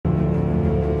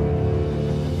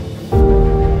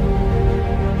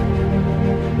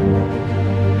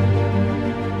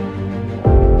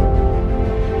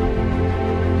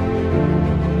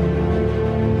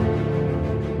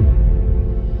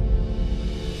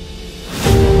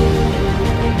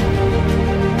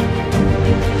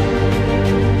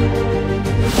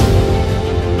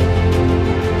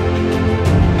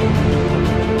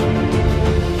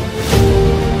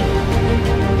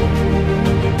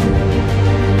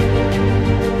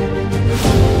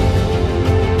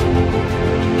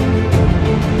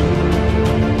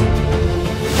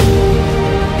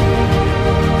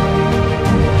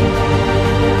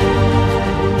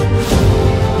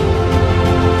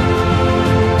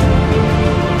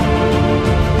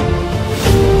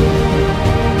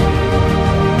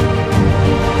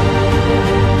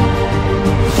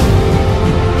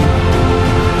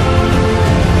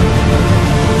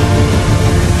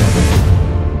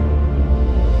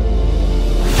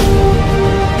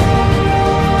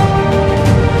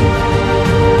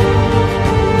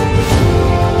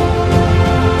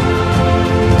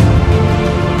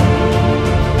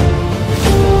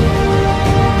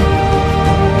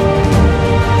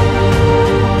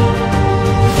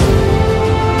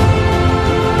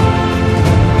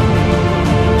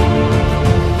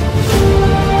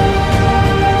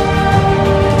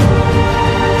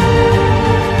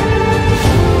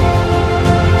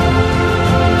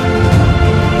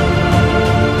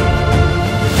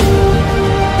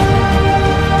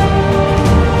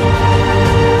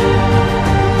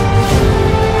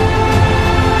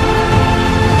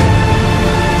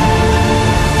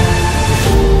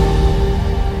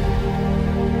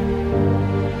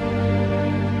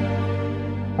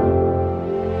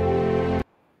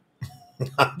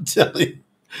I'm telling you,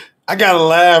 I gotta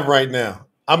laugh right now.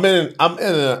 I'm in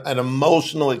an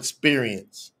emotional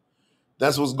experience.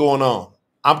 That's what's going on.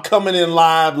 I'm coming in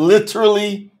live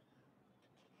literally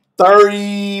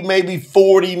 30, maybe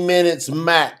 40 minutes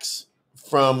max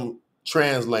from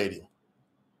translating.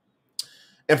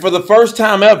 And for the first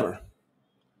time ever,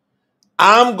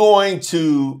 I'm going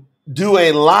to do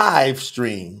a live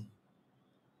stream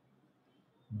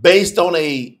based on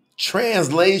a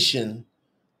translation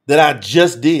that I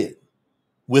just did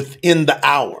within the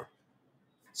hour.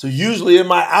 So usually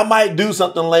I might do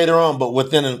something later on, but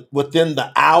within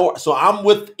the hour. So I'm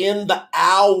within the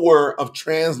hour of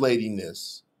translating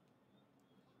this.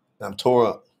 I'm tore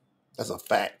up. That's a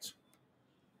fact.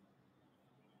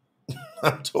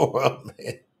 I'm tore up,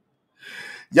 man.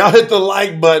 Y'all hit the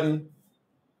like button.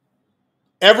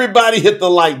 Everybody hit the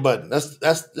like button. That's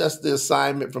the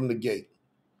assignment from the gate.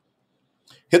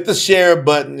 Hit the share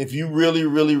button if you really,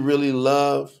 really, really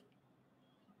love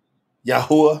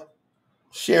YAHUAH.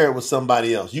 Share it with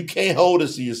somebody else. You can't hold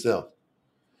this to yourself.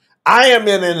 I am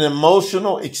in an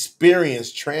emotional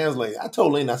experience translating. I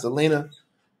told Lena, I said, Lena,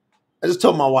 I just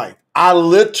told my wife, I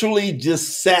literally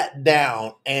just sat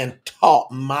down and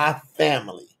taught my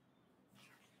family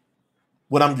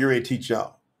what I'm getting ready to teach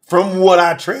y'all from what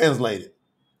I translated.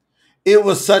 It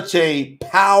was such a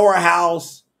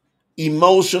powerhouse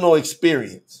emotional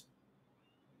experience.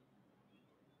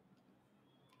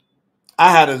 I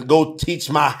had to go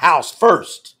teach my house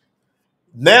first.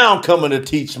 Now I'm coming to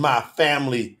teach my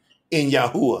family in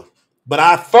YAHUAH. But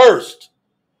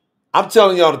I'm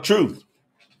telling y'all the truth.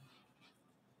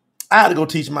 I had to go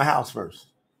teach my house first.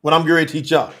 What I'm getting ready to teach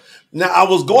y'all. Now, I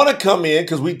was going to come in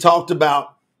because we talked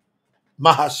about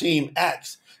Mahashim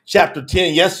Acts chapter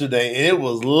 10 yesterday, and it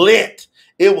was lit.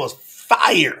 It was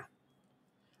fire.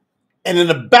 And in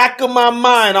the back of my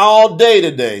mind all day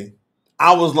today,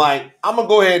 I was like, I'm going to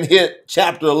go ahead and hit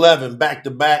chapter 11 back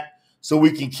to back so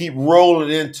we can keep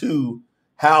rolling into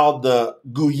how the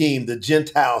Goyim, the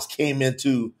Gentiles, came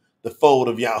into the fold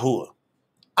of YAHUAH.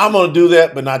 I'm going to do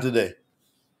that, but not today.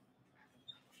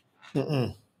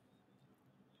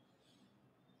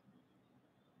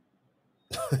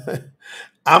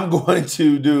 I'm going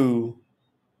to do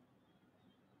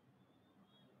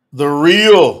the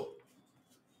real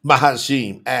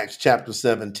Mahashim, Acts chapter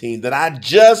 17, that I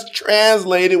just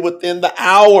translated within the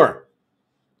hour.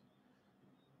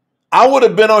 I would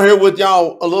have been on here with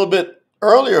y'all a little bit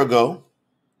earlier ago,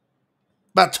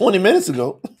 about 20 minutes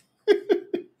ago.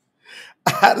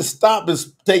 I had to stop and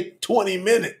take 20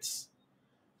 minutes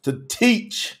to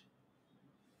teach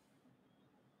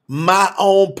my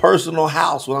own personal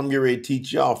house what I'm getting ready to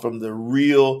teach y'all from the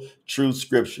real, true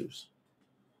scriptures.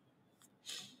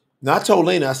 Now, I told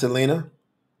Lena, I said, Lena,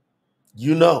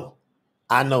 you know,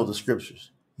 I know the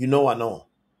scriptures. You know I know them.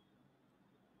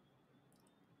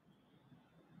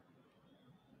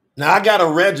 Now, I got a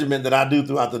regimen that I do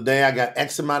throughout the day. I got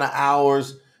X amount of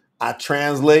hours. I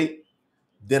translate.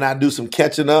 Then I do some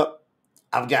catching up.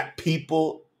 I've got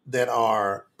people that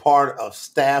are part of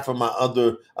staff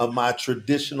of my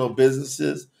traditional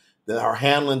businesses that are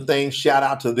handling things. Shout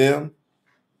out to them.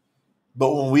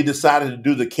 But when we decided to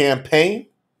do the campaign,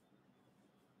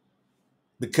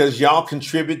 because y'all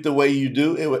contribute the way you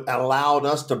do, it allowed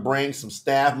us to bring some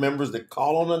staff members that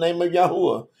call on the name of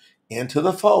YAHUAH into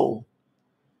the fold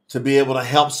to be able to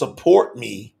help support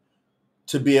me,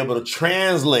 to be able to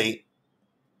translate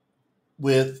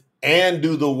with and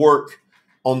do the work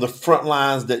on the front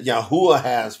lines that YAHUAH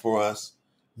has for us,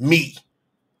 me,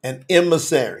 an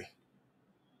emissary,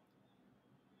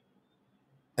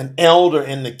 an elder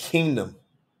in the kingdom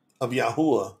of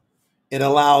YAHUAH. It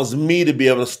allows me to be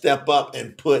able to step up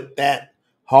and put that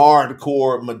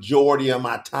hardcore majority of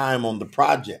my time on the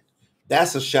project.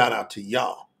 That's a shout out to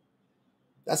y'all.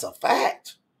 That's a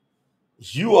fact.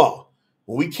 It's you all.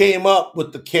 When we came up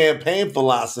with the campaign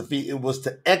philosophy, it was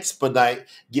to expedite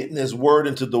getting this word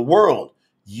into the world.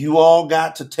 You all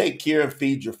got to take care and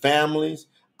feed your families.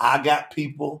 I got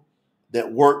people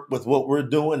that work with what we're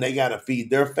doing. They got to feed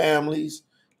their families.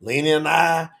 Lena and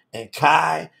I and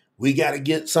Kai, we got to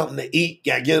get something to eat.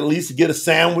 Got to get at least get a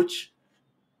sandwich,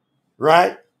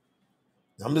 right?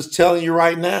 I'm just telling you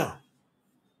right now.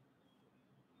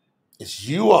 It's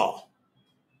you all.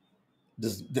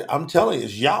 I'm telling you,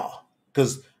 it's y'all.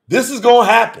 Because this is going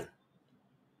to happen.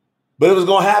 But it was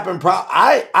going to happen.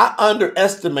 I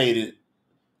underestimated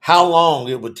how long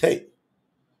it would take.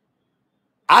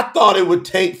 I thought it would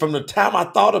take, from the time I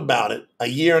thought about it a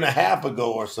year and a half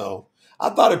ago or so, I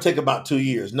thought it'd take about 2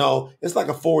 years. No, it's like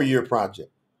a 4-year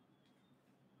project.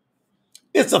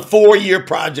 It's a 4-year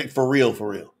project for real, for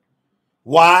real.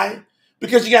 Why?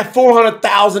 Because you got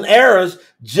 400,000 errors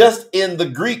just in the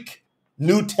Greek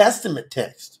New Testament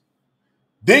text.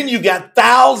 Then you got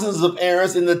thousands of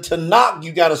errors in the Tanakh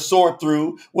you got to sort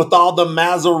through with all the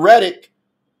Masoretic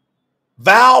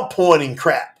vowel pointing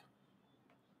crap.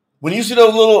 When you see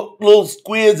those little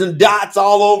squids and dots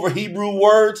all over Hebrew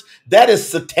words, that is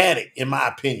satanic, in my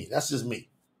opinion. That's just me.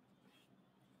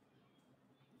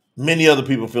 Many other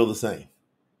people feel the same.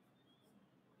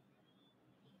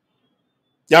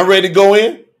 Y'all ready to go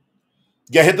in?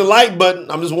 You got to hit the like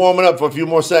button. I'm just warming up for a few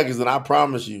more seconds, and I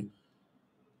promise you,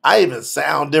 I even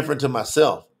sound different to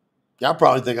myself. Y'all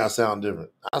probably think I sound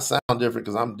different. I sound different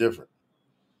because I'm different.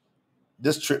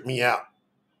 This tripped me out.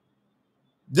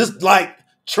 Just like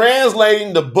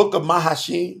translating the book of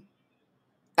Mahashim,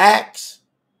 Acts,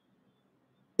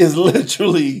 is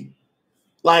literally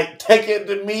like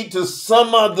taking me to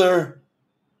some other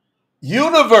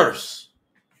universe.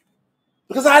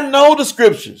 Because I know the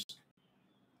scriptures.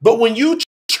 But when you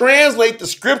translate the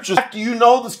scriptures after you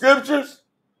know the scriptures,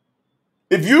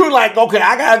 if you're like, okay,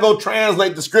 I got to go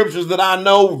translate the scriptures that I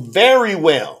know very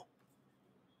well.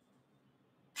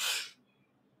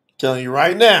 I'm telling you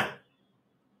right now.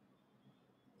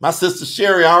 My sister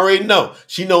Sherry, I already know.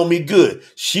 She know me good.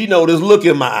 She know this look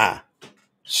in my eye.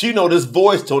 She know this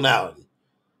voice tonality.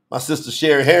 My sister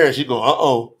Sherry Harris, she going,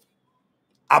 uh-oh.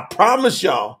 I promise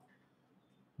y'all,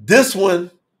 this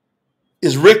one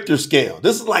is Richter scale.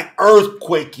 This is like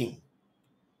earthquaking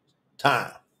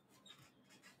time.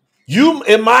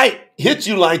 It might hit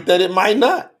you like that. It might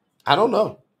not. I don't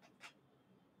know.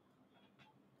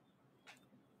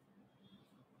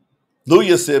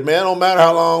 Luya said, man, it don't matter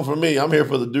how long for me. I'm here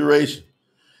for the duration.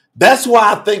 That's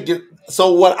why I think it.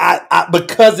 So what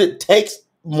because it takes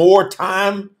more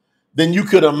time than you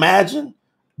could imagine.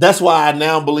 That's why I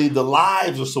now believe the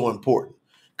lives are so important,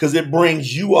 because it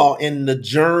brings you all in the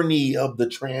journey of the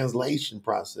translation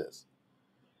process.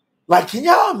 Like, can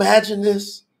y'all imagine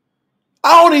this?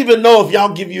 I don't even know if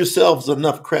y'all give yourselves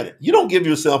enough credit. You don't give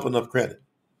yourself enough credit.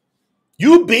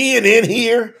 You being in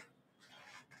here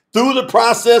through the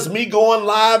process, me going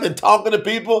live and talking to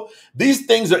people, these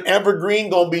things are evergreen,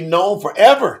 going to be known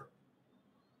forever.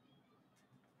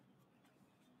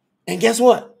 And guess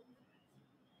what?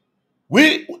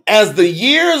 As the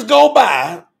years go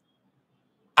by,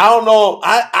 I don't know,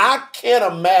 I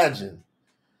can't imagine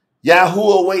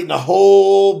YAHUAH waiting a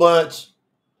whole bunch,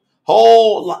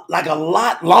 like a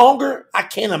lot longer. I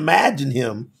can't imagine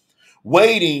him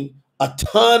waiting a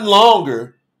ton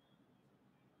longer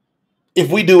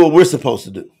if we do what we're supposed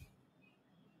to do.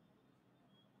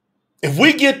 If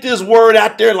we get this word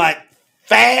out there like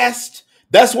fast,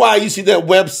 that's why you see that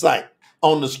website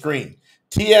on the screen,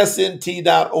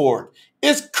 tsnt.org.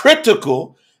 It's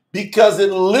critical because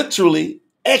it literally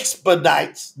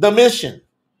expedites the mission.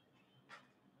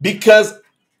 Because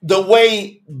the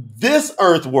way this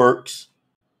earth works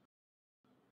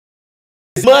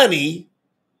is money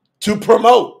to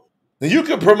promote. Now you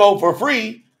can promote for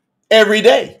free every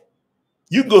day.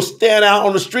 You can go stand out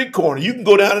on the street corner. You can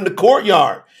go down in the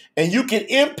courtyard and you can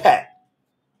impact.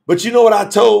 But you know what I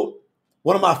told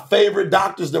one of my favorite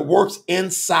doctors that works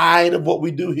inside of what we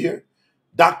do here?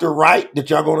 Dr. Wright, that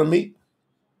y'all going to meet.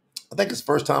 I think it's the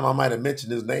first time I might have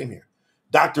mentioned his name here.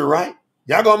 Dr. Wright.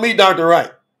 Y'all going to meet Dr.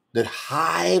 Wright, that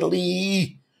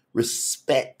highly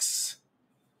respects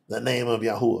the name of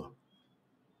YAHUAH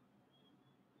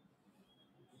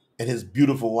and his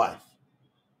beautiful wife,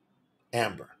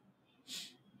 Amber.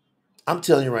 I'm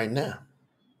telling you right now.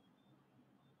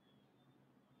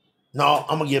 No,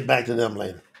 I'm going to get back to them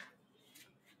later.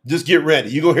 Just get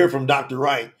ready. You're going to hear from Dr.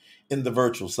 Wright in the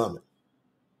virtual summit.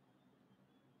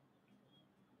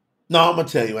 No, I'm going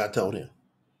to tell you what I told him.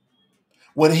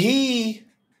 When he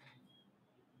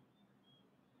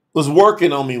was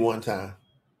working on me one time,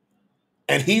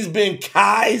 and he's been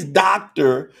Kai's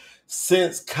doctor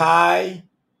since Kai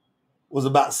was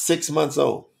about 6 months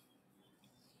old.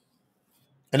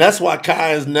 And that's why Kai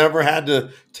has never had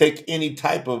to take any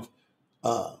type of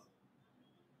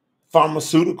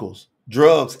pharmaceuticals,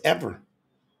 drugs, ever.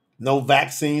 No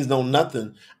vaccines, no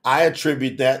nothing. I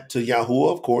attribute that to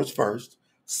YAHUAH, of course, first,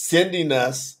 sending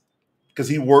us, because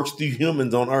he works through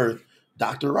humans on earth,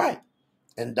 Dr. Wright.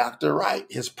 And Dr. Wright,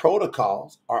 his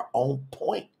protocols are on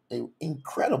point. They're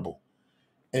incredible.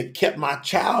 And it kept my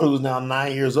child, who's now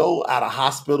 9 years old, out of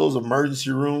hospitals,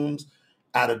 emergency rooms,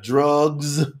 out of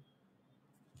drugs.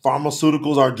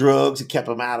 Pharmaceuticals are drugs. It kept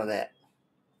him out of that.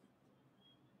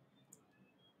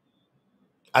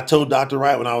 I told Dr.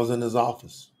 Wright when I was in his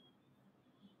office,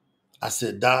 I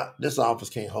said, Doc, this office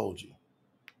can't hold you.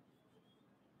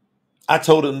 I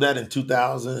told him that in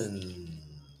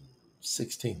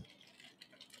 2016.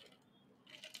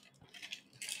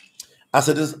 I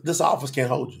said, this office can't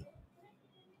hold you.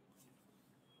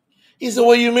 He said,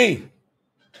 what do you mean?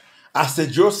 I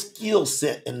said, your skill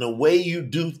set and the way you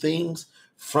do things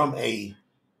from a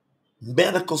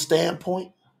medical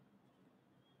standpoint,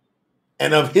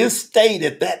 and of his state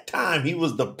at that time, he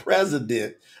was the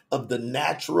president of the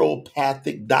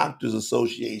Naturopathic Doctors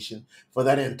Association for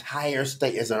that entire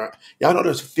state. Y'all know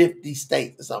there's 50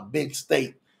 states. It's a big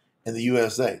state in the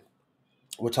USA.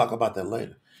 We'll talk about that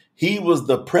later. He was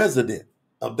the president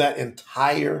of that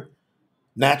entire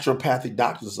Naturopathic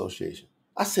Doctors Association.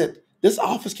 I said, this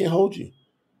office can't hold you.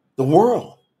 The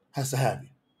world has to have you.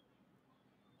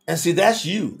 And see, that's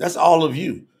you. That's all of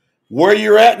you. Where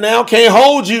you're at now can't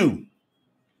hold you.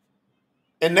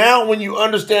 And now when you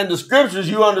understand the scriptures,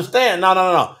 you understand,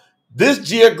 no. This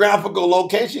geographical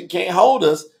location can't hold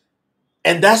us.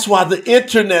 And that's why the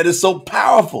internet is so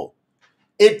powerful.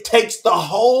 It takes the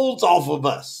holds off of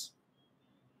us.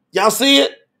 Y'all see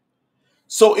it?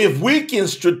 So if we can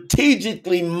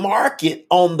strategically market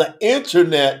on the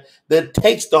internet that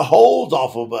takes the holds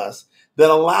off of us,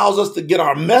 that allows us to get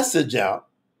our message out,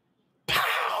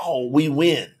 pow, we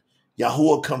win.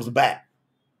 Yahuwah comes back.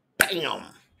 Bam.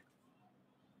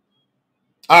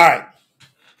 All right.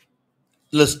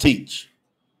 Let's teach.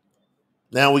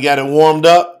 Now we got it warmed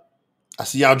up. I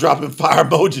see y'all dropping fire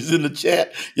emojis in the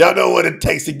chat. Y'all know what it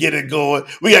takes to get it going.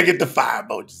 We got to get the fire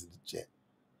emojis in the chat.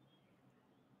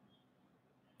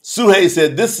 Suhey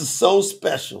said, this is so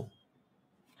special.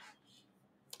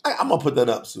 I'm going to put that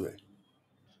up, Suhey.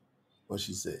 What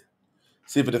she said.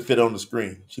 See if it'll fit on the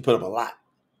screen. She put up a lot.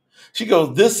 She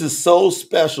goes, this is so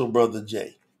special, Brother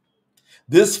Jay.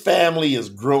 This family is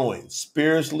growing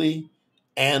spiritually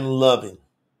and loving.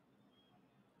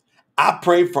 I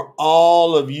pray for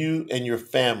all of you and your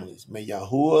families. May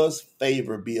Yahuwah's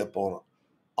favor be upon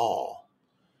all.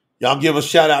 Y'all give a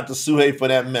shout out to Suhey for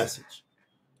that message.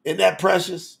 Isn't that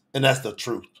precious? And that's the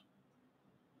truth.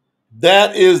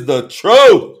 That is the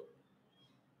truth.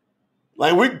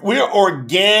 Like we're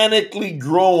organically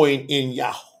growing in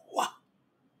YAHUAH.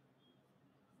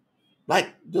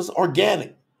 Like just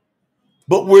organic.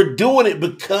 But we're doing it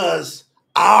because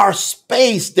our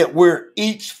space that we're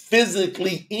each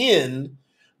physically in,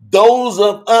 those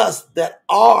of us that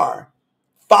are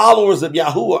followers of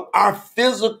Yahuwah, our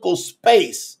physical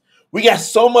space, we got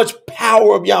so much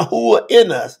power of Yahuwah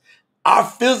in us. Our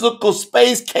physical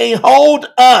space can't hold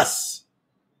us.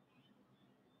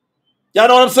 Y'all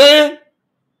know what I'm saying?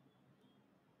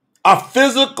 Our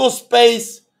physical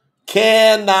space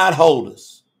cannot hold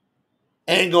us.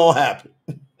 Ain't gonna happen.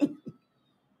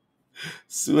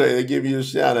 Suhey, they give you a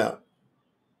shout out.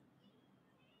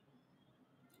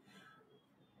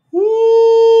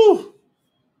 Woo!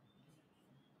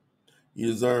 You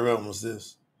deserve it, almost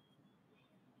this.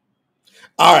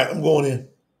 All right, I'm going in.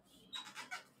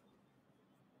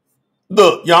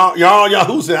 Look, y'all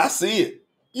who said, I see it.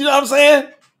 You know what I'm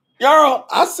saying? Y'all,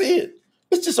 I see it.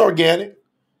 It's just organic.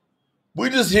 We're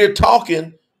just here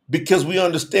talking because we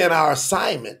understand our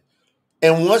assignment.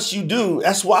 And once you do,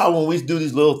 that's why when we do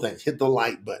these little things, hit the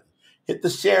like button, hit the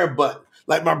share button.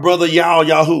 Like my brother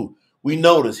YAHUAH, we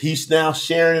notice he's now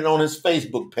sharing it on his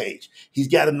Facebook page. He's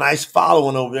got a nice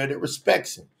following over there that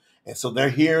respects him. And so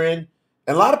they're hearing,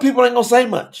 and a lot of people ain't gonna say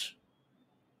much.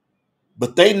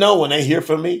 But they know when they hear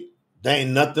from me, they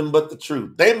ain't nothing but the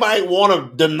truth. They might want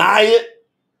to deny it,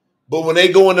 but when they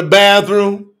go in the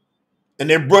bathroom and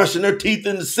they're brushing their teeth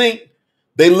in the sink,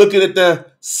 they looking at the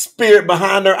spirit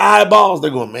behind their eyeballs. They're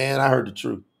going, man, I heard the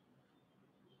truth.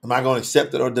 Am I going to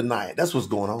accept it or deny it? That's what's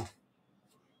going on.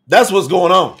 That's what's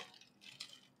going on.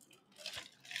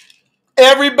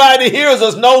 Everybody that hears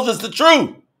us knows it's the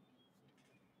truth.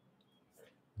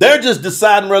 They're just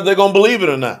deciding whether they're going to believe it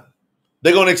or not.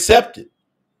 They're going to accept it.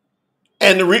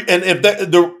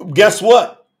 And guess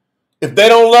what? If they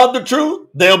don't love the truth,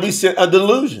 they'll be a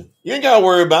delusion. You ain't got to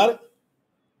worry about it.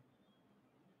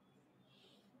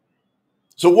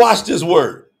 So watch this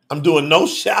word. I'm doing no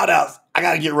shout outs. I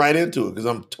got to get right into it because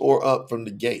I'm tore up from the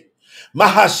gate.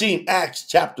 Mahashim, Acts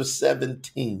chapter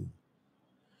 17.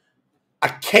 I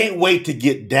can't wait to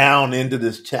get down into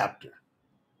this chapter.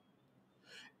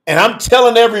 And I'm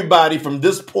telling everybody from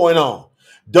this point on,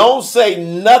 don't say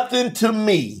nothing to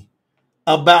me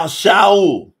about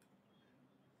Shaul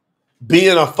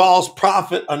being a false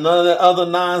prophet or none of that other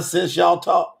nonsense y'all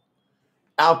talk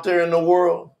out there in the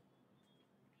world.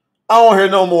 I don't hear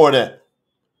no more of that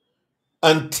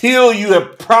until you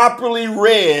have properly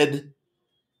read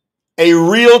a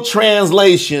real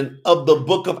translation of the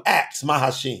book of Acts,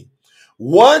 Mahashim.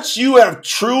 Once you have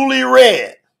truly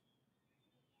read,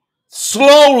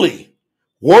 slowly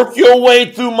work your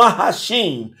way through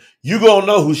Mahashim, you're going to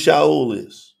know who Shaul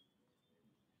is.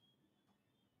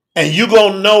 And you're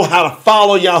going to know how to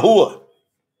follow Yahuwah.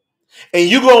 And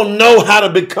you're going to know how to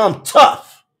become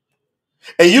tough.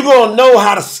 And you're going to know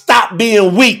how to stop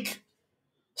being weak.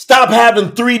 Stop having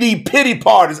 3D pity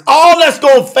parties. All that's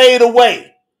going to fade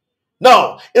away.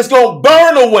 No, it's going to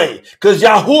burn away because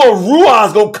Yahuwah Ruah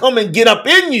is going to come and get up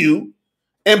in you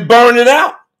and burn it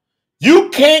out. You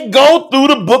can't go through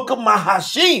the book of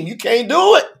Mahashim. You can't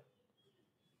do it.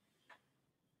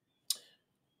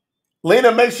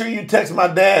 Lena, make sure you text my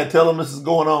dad. Tell him this is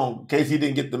going on in case he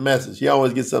didn't get the message. He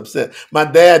always gets upset. My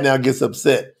dad now gets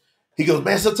upset. He goes,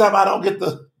 man, sometimes I don't get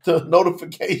the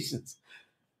notifications.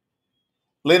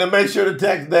 Lena, make sure to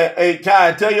text that. Hey,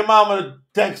 Kai, tell your mama to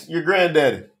text your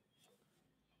granddaddy.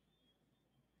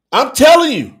 I'm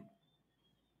telling you.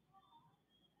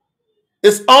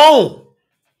 It's on.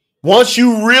 Once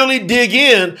you really dig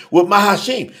in with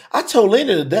Mahashim. I told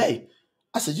Lena today,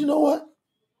 I said, you know what?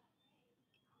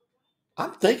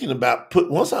 I'm thinking about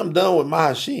once I'm done with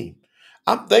Mahashim,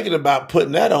 I'm thinking about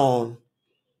putting that on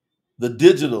the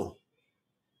digital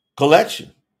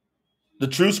collection, the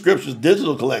True Scriptures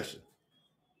digital collection.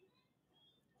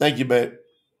 Thank you, babe.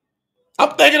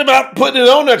 I'm thinking about putting it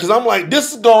on there because I'm like,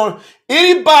 this is going,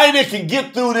 anybody that can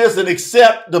get through this and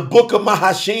accept the book of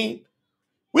Mahashim,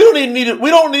 we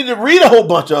don't need to read a whole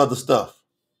bunch of other stuff.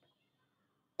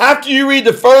 After you read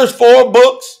the first 4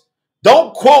 books,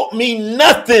 don't quote me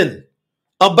nothing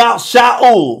about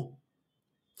Shaul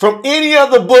from any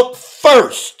other book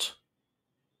first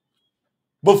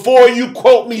before you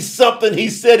quote me something he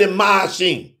said in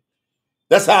Mahashim.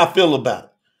 That's how I feel about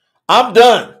it. I'm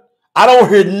done. I don't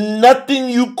hear nothing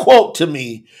you quote to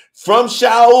me from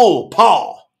Shaul,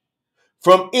 Paul,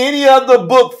 from any other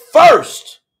book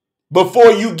first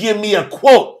before you give me a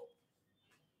quote.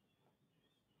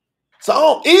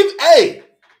 So,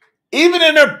 even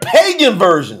in their pagan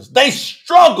versions, they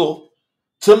struggle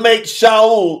to make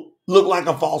Shaul look like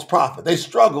a false prophet. They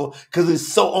struggle because it's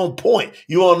so on point.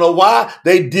 You want to know why?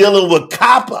 They dealing with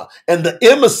Kappa and the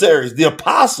emissaries, the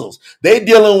apostles. They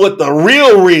dealing with the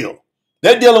real.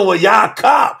 They're dealing with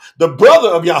Yaakov, the brother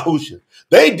of Yahusha.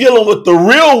 They dealing with the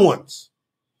real ones.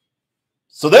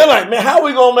 So they're like, man, how are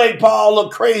we going to make Paul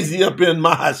look crazy up in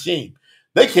Mahashim?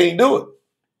 They can't do it.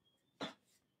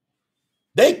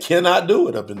 They cannot do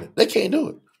it up in there. They can't do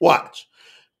it. Watch.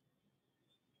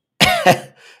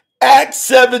 Acts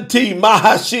 17,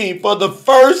 Mahashim, for the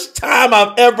first time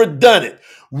I've ever done it,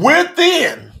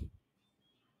 within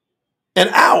an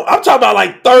hour. I'm talking about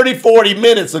like 30, 40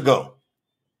 minutes ago.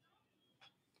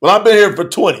 Well, I've been here for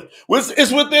 20.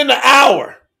 It's within the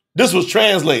hour. This was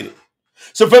translated.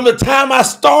 So from the time I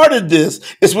started this,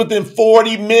 it's within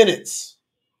 40 minutes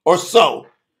or so.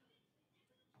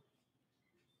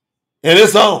 And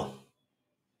it's on.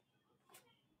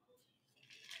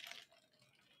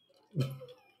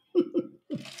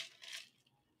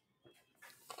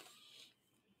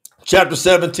 Chapter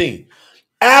 17.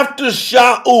 After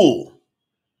Shaul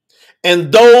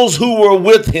and those who were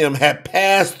with him had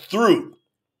passed through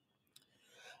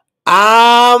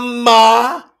Amapipulis.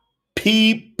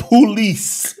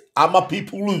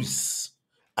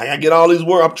 I gotta get all these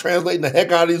words. I'm translating the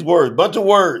heck out of these words. Bunch of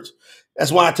words.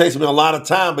 That's why it takes me a lot of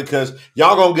time, because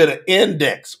y'all gonna get an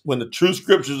index when the True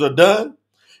Scriptures are done.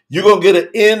 You're gonna get an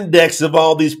index of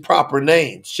all these proper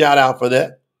names. Shout out for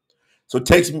that. So it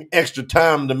takes me extra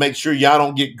time to make sure y'all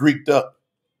don't get Greeked up.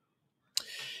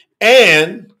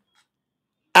 And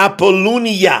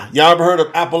Apollonia. Y'all ever heard of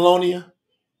Apollonia?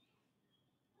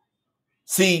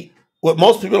 See, what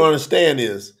most people don't understand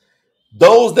is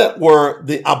those that were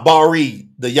the Abari,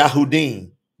 the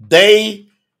Yahudim, they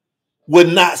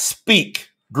would not speak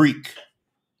Greek.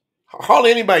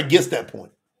 Hardly anybody gets that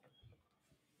point.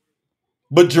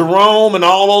 But Jerome and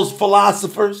all those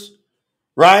philosophers,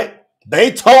 right?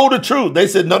 They told the truth. They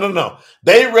said, no.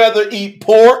 They'd rather eat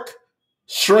pork,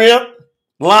 shrimp,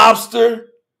 lobster,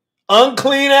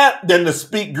 unclean than to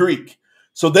speak Greek.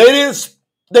 So they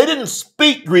didn't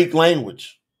speak Greek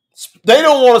language. They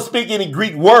don't want to speak any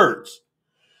Greek words.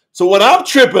 So what I'm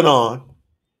tripping on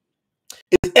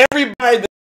is everybody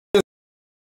that's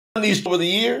done these over the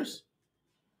years.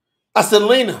 I said,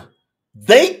 Lena,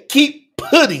 they keep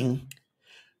putting,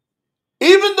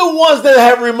 even the ones that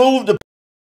have removed the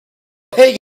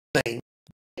pagan name,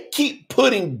 they keep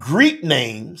putting Greek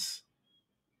names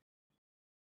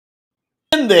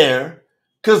in there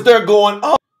because they're going,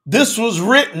 oh, this was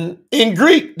written in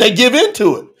Greek. They give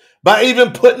into it by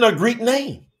even putting a Greek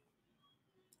name.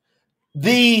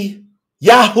 The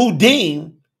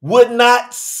Yahudim would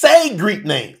not say Greek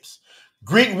names,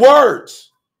 Greek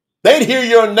words. They'd hear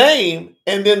your name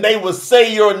and then they would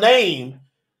say your name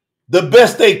the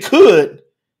best they could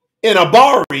in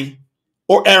Abari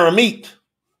or Aramite.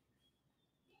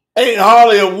 Ain't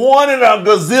hardly a one in a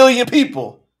gazillion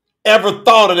people ever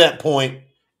thought of that point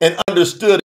and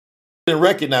understood and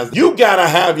recognized. You gotta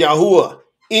have Yahuwah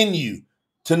in you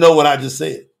to know what I just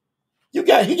said. He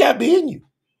got to be in you.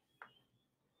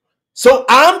 So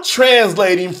I'm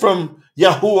translating from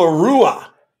Yahuwah Ruah,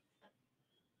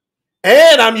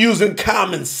 and I'm using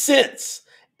common sense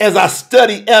as I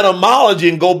study etymology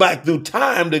and go back through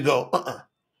time to go,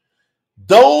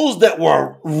 those that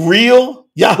were real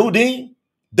Yahudim,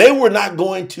 they were not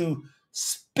going to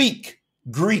speak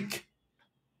Greek.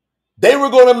 They were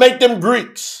going to make them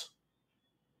Greeks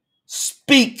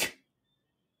speak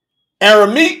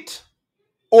Aramite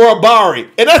or Abari.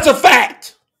 And that's a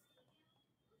fact.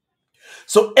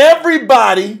 So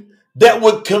everybody that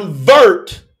would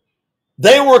convert,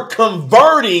 they were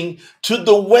converting to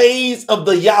the ways of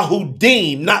the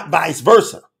Yahudim, not vice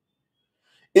versa.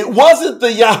 It wasn't the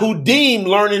Yahudim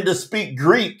learning to speak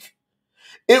Greek.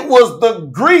 It was the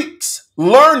Greeks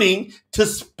learning to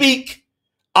speak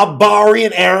Abari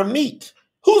and Aramite.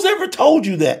 Who's ever told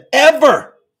you that?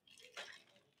 Ever?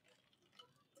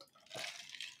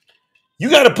 You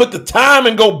got to put the time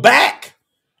and go back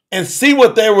and see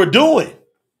what they were doing.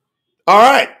 All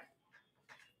right.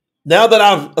 Now that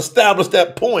I've established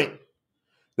that point,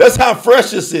 that's how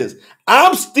fresh this is.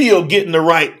 I'm still getting the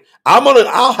right.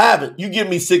 I'll have it. You give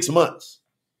me 6 months.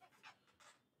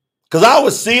 Because I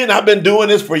was seeing, I've been doing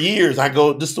this for years. I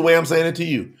go, this is the way I'm saying it to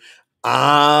you.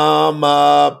 I'm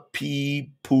a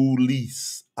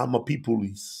peopleese. I'm a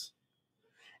peopleese.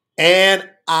 And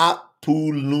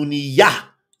Apollonia.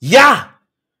 Yeah.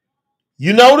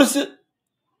 You notice it?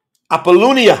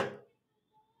 Apollonia.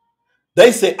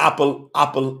 They say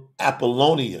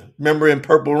Apollonia. Remember in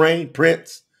Purple Rain,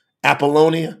 Prince?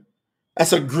 Apollonia.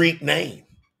 That's a Greek name.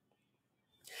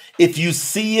 If you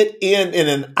see it in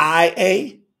an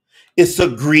IA, it's a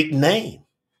Greek name.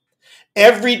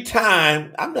 Every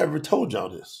time, I've never told y'all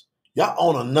this. Y'all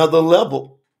on another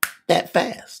level that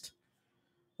fast.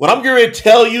 What I'm going to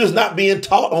tell you is not being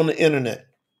taught on the internet.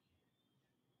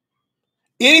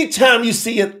 Anytime you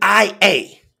see an IA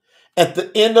at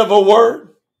the end of a word,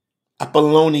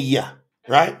 Apollonia,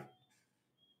 right?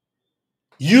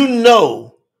 You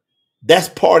know that's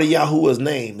part of Yahuwah's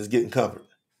name is getting covered.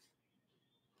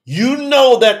 You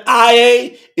know that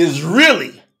IA is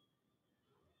really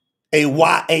a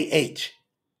YAH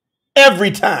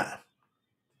every time.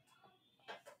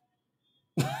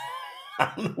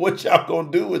 I don't know what y'all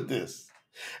gonna do with this.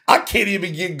 I can't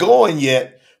even get going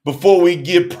yet before we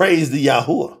give praise to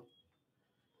Yahuwah.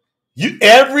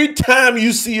 Every time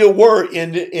you see a word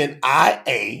in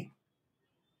IA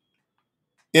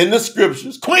in the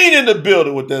scriptures, Queen in the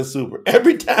building with that super.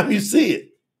 Every time you see it,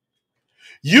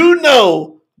 you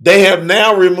know they have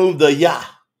now removed the Yah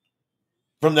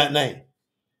from that name.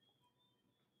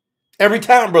 Every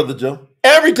time, Brother Joe.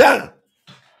 Every time.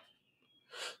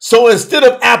 So instead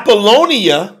of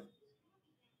Apollonia,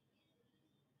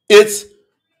 it's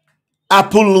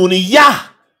Apollonia.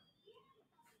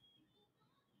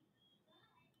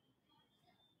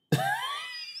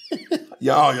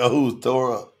 Y'all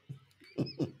tore up.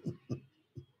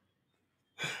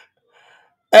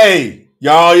 Hey,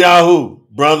 Yahoo,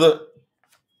 brother.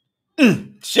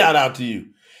 Shout out to you.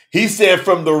 He said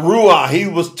from the Ruah, he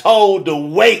was told to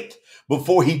wait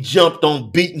before he jumped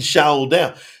on beating Shaul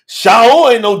down.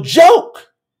 Shaul ain't no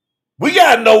joke. We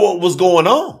got to know what was going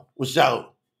on with Shaul.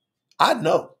 I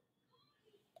know.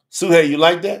 Suhey, you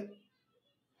like that?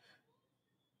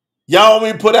 Y'all want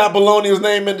me to put Apollonia's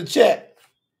name in the chat?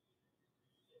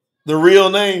 The real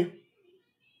name?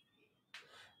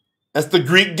 That's the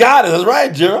Greek goddess. That's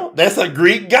right, Gerald. That's a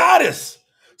Greek goddess.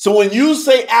 So when you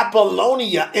say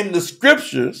Apollonia in the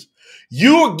scriptures,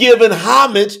 you're giving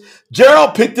homage.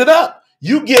 Gerald picked it up.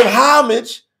 You give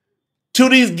homage to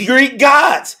these Greek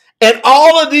gods. And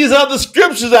all of these other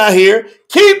scriptures out here,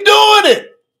 keep doing it.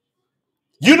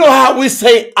 You know how we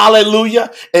say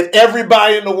hallelujah and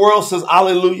everybody in the world says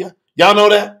hallelujah? Y'all know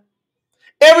that?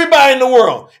 Everybody in the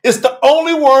world. It's the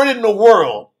only word in the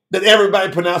world that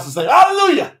everybody pronounces saying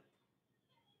hallelujah.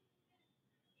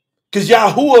 Because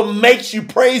Yahuwah makes you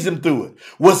praise him through it.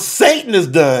 What Satan has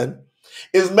done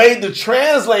is made the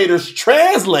translators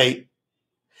translate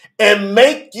and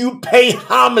make you pay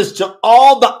homage to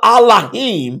all the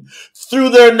Allahim through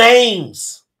their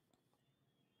names.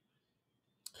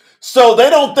 So they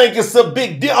don't think it's a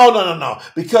big deal. Oh, no.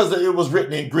 Because it was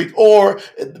written in Greek or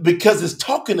because it's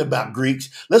talking about Greeks,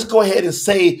 let's go ahead and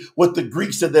say what the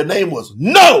Greeks said their name was.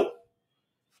 No.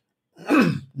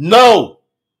 No.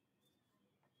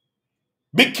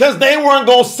 Because they weren't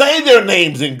going to say their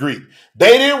names in Greek.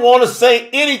 They didn't want to say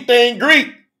anything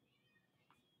Greek.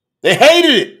 They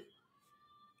hated it.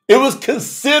 It was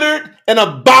considered an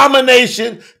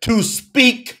abomination to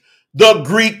speak the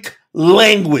Greek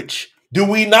language. Do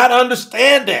we not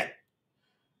understand that?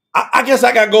 I guess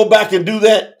I got to go back and do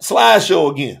that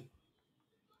slideshow again.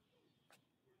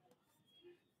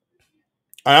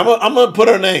 All right, I'm going to put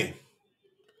her name.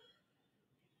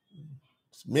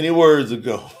 Many words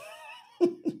ago.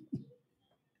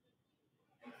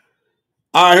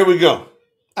 All right, here we go.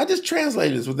 I just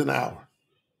translated this within an hour.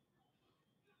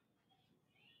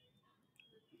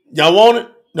 Y'all want it?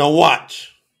 Now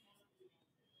watch.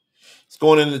 It's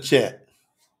going in the chat.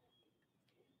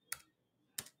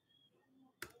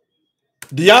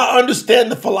 Do y'all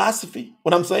understand the philosophy,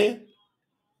 what I'm saying?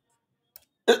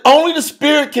 Only the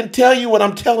Spirit can tell you what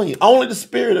I'm telling you. Only the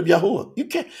Spirit of Yahuwah. You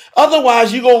can't.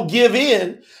 Otherwise, you're going to give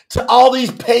in to all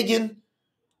these pagan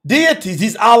deities.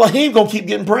 These Elohim going to keep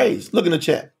getting praised. Look in the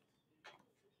chat.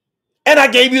 And I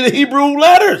gave you the Hebrew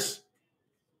letters.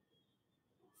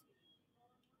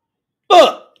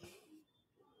 Look.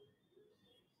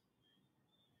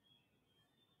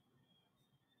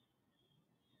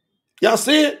 Y'all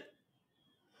see it?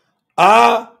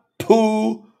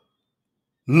 A-pu-lu-ni-ya.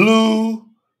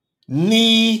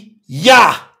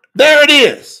 There it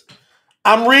is.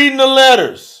 I'm reading the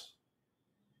letters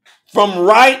from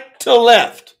right to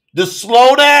left. Just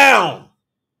slow down.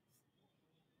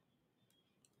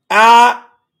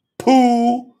 A-pu-lu-ni-ya.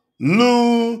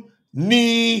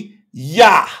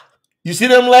 You see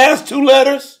them last two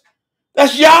letters?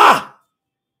 That's Yah.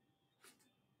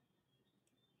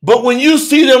 But when you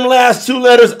see them last two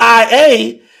letters,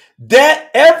 I-A, that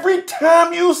every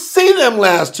time you see them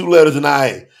last two letters in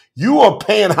I-A, you are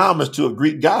paying homage to a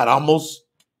Greek god, almost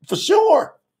for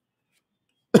sure.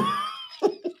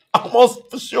 Almost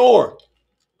for sure.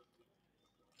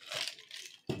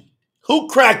 Who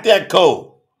cracked that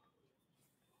code?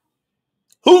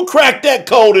 Who cracked that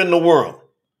code in the world?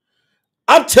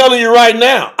 I'm telling you right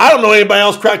now, I don't know anybody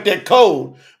else cracked that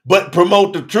code, but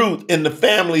promote the truth in the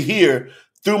family here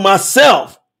through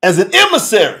myself as an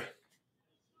emissary.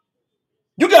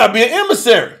 You got to be an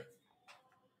emissary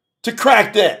to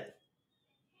crack that.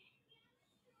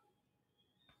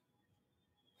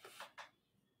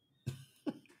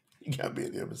 You got to be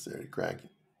an emissary to crack it.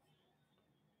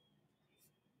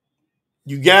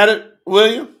 You got it,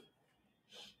 William?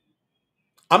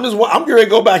 I'm getting ready to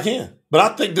go back in. But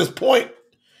I think this point,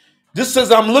 just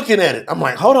as I'm looking at it, I'm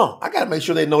like, hold on. I got to make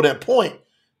sure they know that point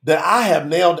that I have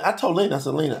nailed. I told Lena, I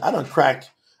said, Lena, I done cracked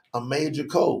a major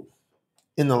code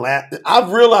in the last.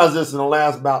 I've realized this in the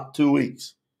last about 2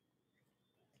 weeks.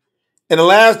 In the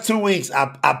last 2 weeks,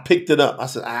 I picked it up. I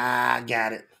said, I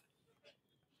got it.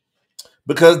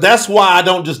 Because that's why I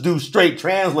don't just do straight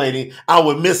translating. I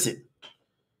would miss it.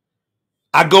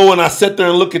 I go and I sit there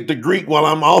and look at the Greek while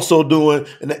I'm also doing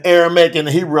in the Aramaic and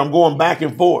the Hebrew. I'm going back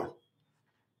and forth.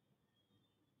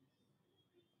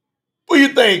 What do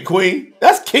you think, Queen?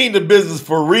 That's kingdom business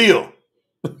for real.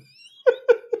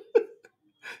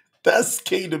 That's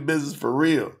kingdom business for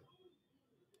real.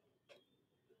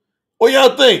 What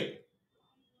y'all think?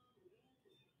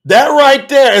 That right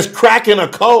there is cracking a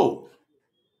code.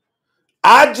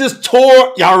 I just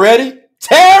tore, y'all ready?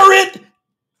 Tear it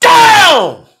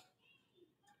down.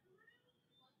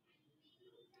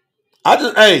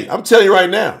 I'm telling you right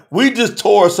now, we just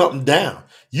tore something down.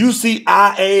 You see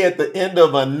IA at the end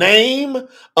of a name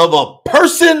of a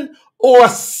person or a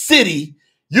city,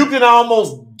 you can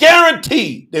almost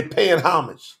guarantee they're paying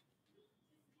homage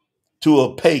to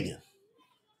a pagan.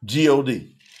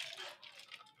 G-O-D.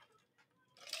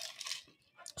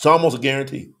 It's almost a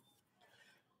guarantee.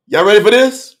 Y'all ready for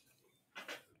this?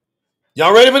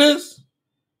 Y'all ready for this?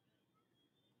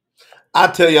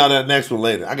 I'll tell y'all that next one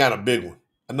later. I got a big one.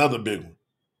 Another big one.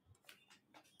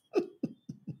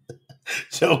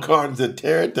 Joe Carter said,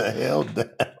 tear it the hell down.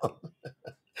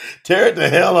 Tear it the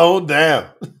hell on down.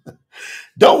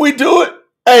 Don't we do it?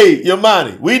 Hey,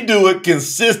 Yamani, we do it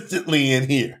consistently in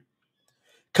here.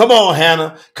 Come on,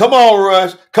 Hannah. Come on,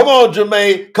 Rush. Come on,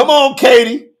 Jermaine. Come on,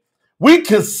 Katie. We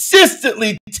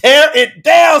consistently tear it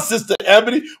down, Sister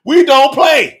Ebony. We don't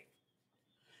play.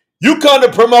 You come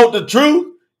to promote the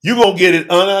truth, you're going to get it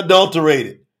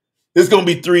unadulterated. It's going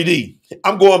to be 3D.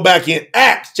 I'm going back in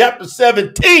Acts chapter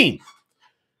 17.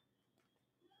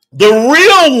 The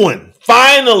real one,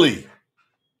 finally.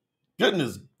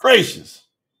 Goodness gracious.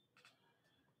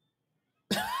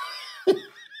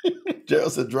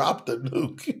 Gerald said, drop the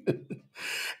nuke.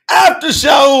 After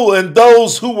Shaul and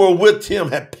those who were with him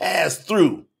had passed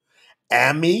through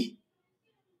Ami,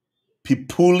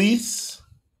 Pipulis,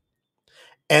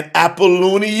 and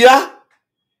Apollonia,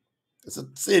 it's a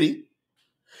city,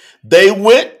 they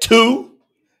went to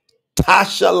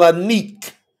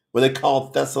Thessalonica, what they call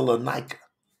Thessalonica.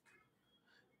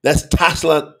 That's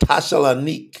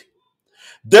Thessalonica.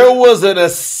 There was an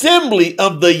assembly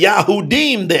of the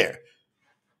Yahudim there.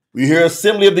 We hear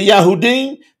assembly of the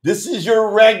Yahudim. This is your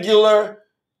regular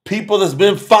people that's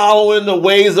been following the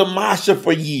ways of Mashiyha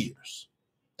for years.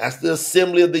 That's the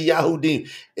assembly of the Yahudim.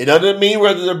 It doesn't mean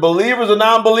whether they're believers or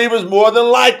non-believers. More than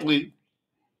likely,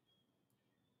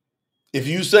 if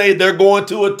you say they're going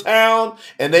to a town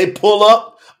and they pull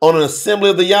up on an assembly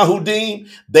of the Yahudim,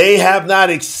 they have not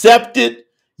accepted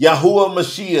YAHUAH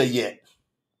Mashiyha yet.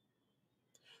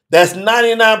 That's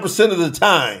 99% of the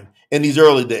time in these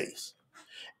early days.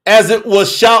 As it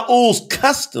was Shaul's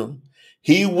custom,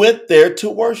 he went there to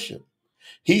worship.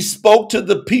 He spoke to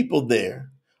the people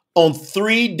there on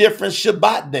 3 different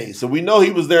Shabbat days. So we know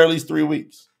he was there at least 3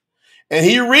 weeks. And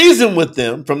he reasoned with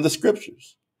them from the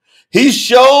scriptures. He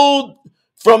showed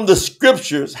from the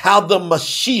scriptures how the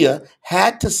Mashiyha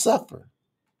had to suffer,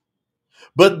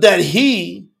 but that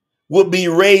he would be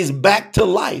raised back to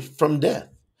life from death.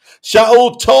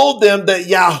 Shaul told them that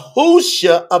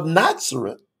Yahushua of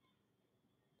Nazareth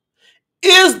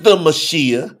is the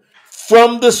Mashiyha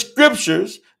from the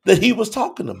scriptures that he was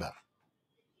talking about.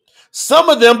 Some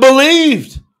of them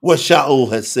believed what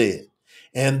Shaul had said,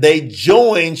 and they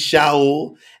joined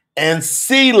Shaul and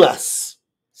Silas,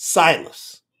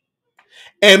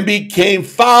 and became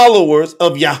followers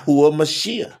of YAHUAH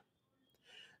Mashiyha.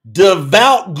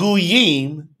 Devout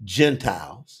Goyim,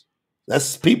 Gentiles.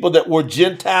 That's people that were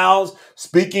Gentiles,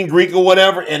 speaking Greek or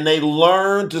whatever, and they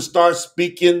learned to start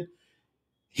speaking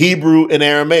Hebrew and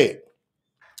Aramaic.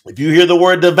 If you hear the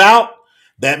word devout,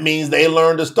 that means they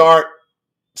learned to start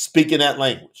speaking that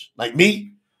language. Like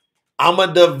me, I'm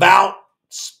a devout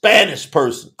Spanish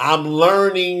person. I'm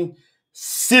learning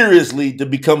seriously to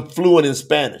become fluent in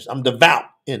Spanish. I'm devout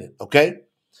in it, okay?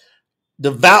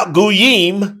 Devout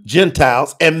Goyim,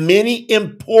 Gentiles, and many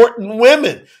important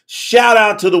women. Shout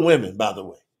out to the women, by the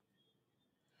way.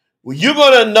 Well, you're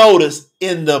going to notice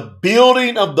in the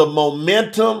building of the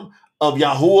momentum of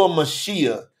YAHUAH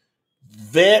Mashiyha,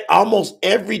 that almost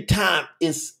every time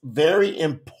it's very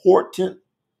important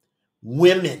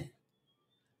women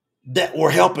that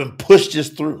were helping push this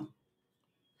through.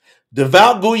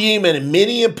 Devout Goyim and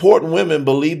many important women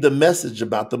believed the message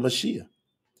about the Mashiyha.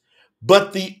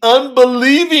 But the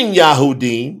unbelieving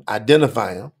Yahudim,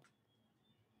 identify them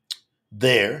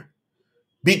there,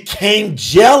 became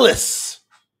jealous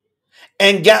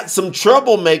and got some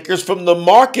troublemakers from the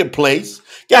marketplace,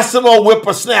 got some old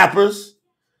whippersnappers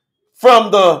from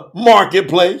the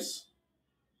marketplace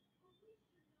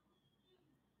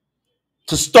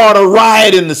to start a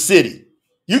riot in the city.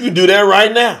 You can do that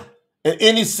right now in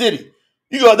any city.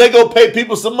 They go pay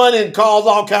people some money and cause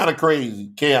all kind of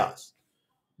crazy chaos.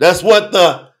 That's what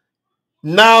the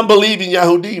non-believing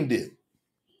Yahudim did.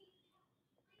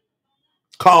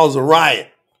 Cause a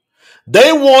riot.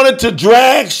 They wanted to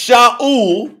drag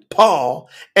Shaul, Paul,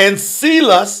 and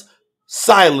Silas,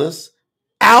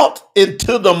 out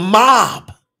into the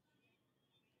mob.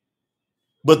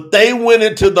 But they went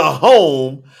into the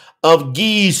home of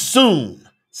Gisun,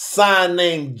 son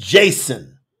named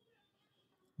Jason.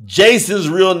 Jason's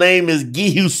real name is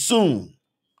Gihusun.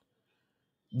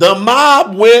 The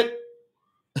mob went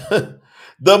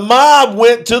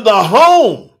to the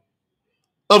home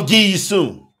of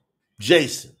Gisun,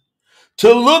 Jason,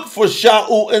 to look for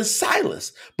Shaul and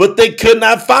Silas, but they could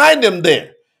not find them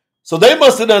there. So they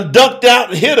must have done ducked out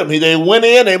and hit them. They went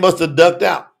in, they must have ducked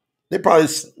out.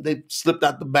 They slipped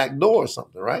out the back door or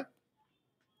something, right?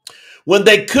 When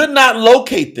they could not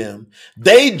locate them,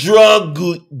 they drug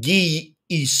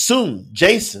Gisun,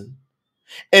 Jason,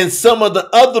 and some of the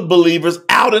other believers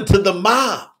out into the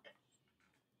mob.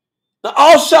 Now,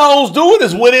 all Shaul's doing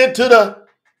is went into the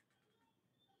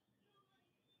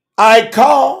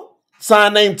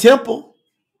sign named temple,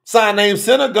 sign named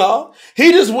synagogue.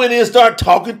 He just went in and started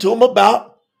talking to them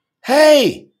about,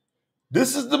 hey,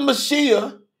 this is the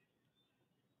Mashiyha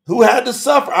who had to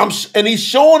suffer. And he's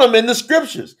showing them in the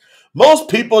scriptures. Most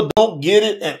people don't get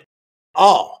it at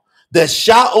all. That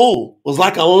Shaul was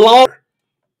like a lawyer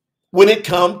when it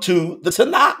comes to the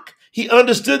Tanakh. He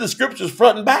understood the scriptures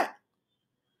front and back.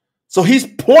 So he's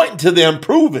pointing to them,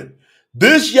 proving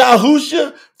this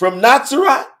Yahushua from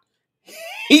Nazareth,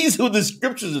 he's who the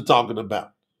scriptures are talking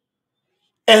about.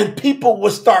 And people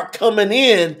would start coming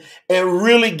in and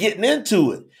really getting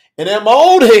into it. And them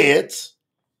old heads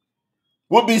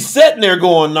would be sitting there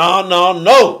going,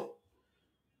 no.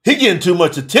 He getting too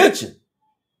much attention.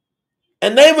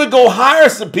 And they would go hire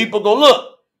some people, go,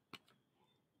 look,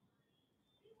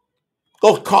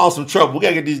 go cause some trouble. We got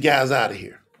to get these guys out of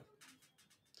here.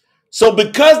 So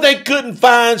because they couldn't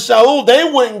find Shaul,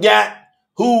 they went and got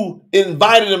who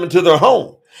invited them into their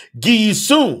home.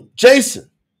 Gisun, Jason.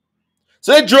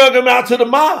 So they drug him out to the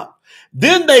mob.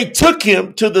 Then they took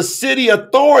him to the city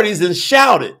authorities and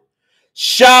shouted,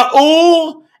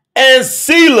 Shaul and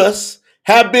Silas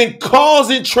have been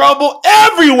causing trouble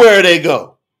everywhere they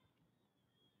go.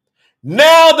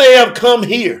 Now they have come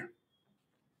here.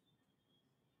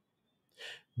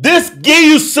 This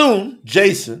Gisun,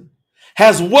 Jason,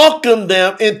 has welcomed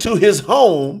them into his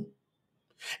home,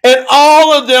 and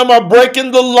all of them are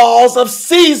breaking the laws of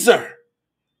Caesar.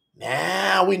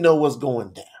 Now we know what's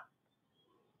going down.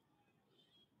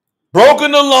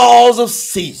 Broken the laws of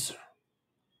Caesar,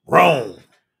 Rome,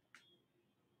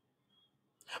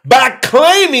 by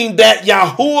claiming that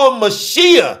YAHUAH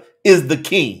Mashiyha is the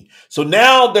king. So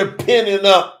now they're pinning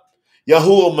up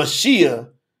YAHUAH Mashiyha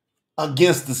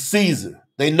against the Caesar.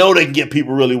 They know they can get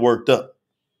people really worked up.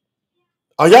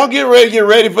 Are y'all getting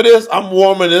ready for this? I'm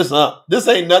warming this up. This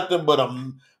ain't nothing but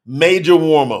a major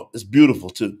warm-up. It's beautiful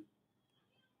too.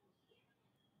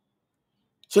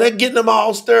 So they're getting them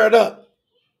all stirred up.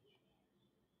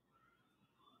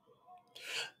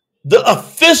 The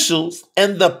officials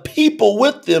and the people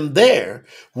with them there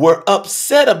were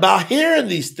upset about hearing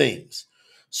these things.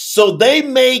 So they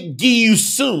made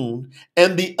Gisun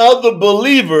and the other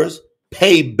believers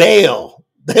pay bail.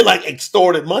 They like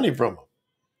extorted money from them.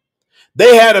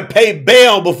 They had to pay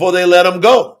bail before they let them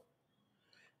go.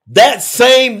 That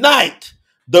same night,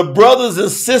 the brothers and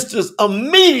sisters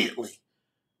immediately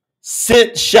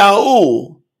sent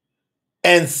Shaul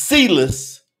and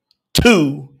Silas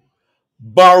to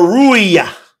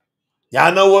YAHUAH.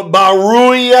 Y'all know what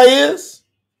YAHUAH is?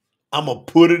 I'm going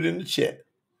to put it in the chat.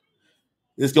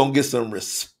 It's going to get some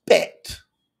respect.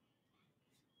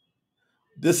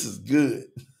 This is good.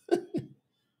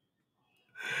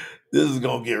 This is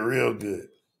going to get real good.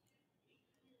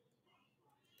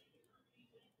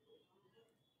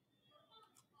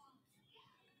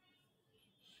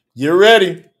 You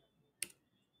ready?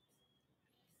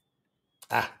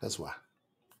 That's why.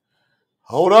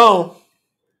 Hold on.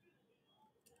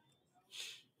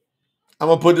 I'm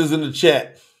going to put this in the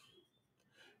chat.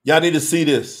 Y'all need to see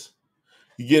this.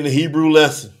 You're getting a Hebrew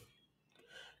lesson.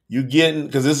 You're getting,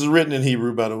 because this is written in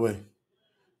Hebrew, by the way.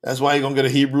 That's why you're going to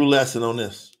get a Hebrew lesson on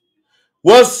this.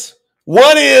 What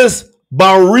is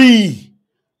YAHUAH?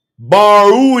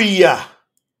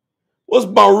 What's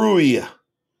YAHUAH?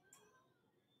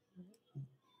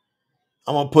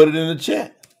 I'm going to put it in the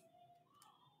chat.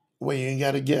 Well, you ain't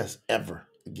got to guess ever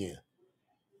again.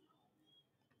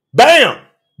 Bam!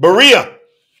 Berea.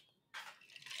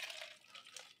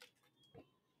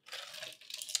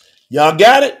 Y'all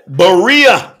got it?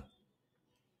 Berea.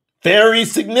 Very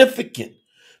significant.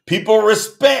 People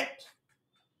respect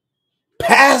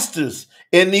pastors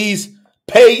in these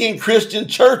pagan Christian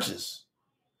churches.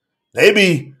 They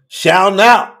be shouting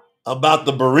out about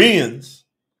the Bereans.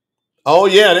 Oh,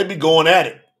 yeah, they be going at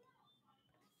it.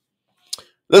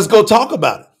 Let's go talk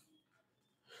about it.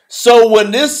 So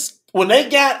when they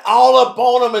got all up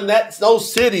on them in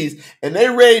those cities and they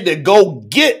ready to go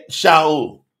get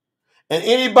Shaul and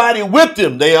anybody with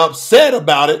them, they upset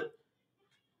about it.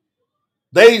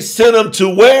 They sent him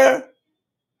to where?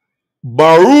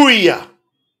 YAHUAH.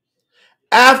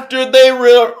 After they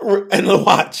and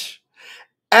watch.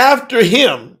 After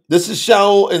him, this is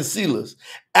Shaul and Silas.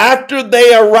 After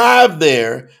they arrived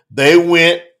there, they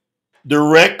went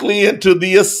directly into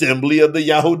the assembly of the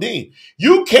Yahudim.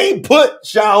 You can't put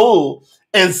Shaul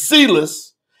and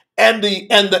Silas and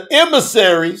the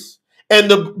emissaries and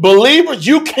the believers,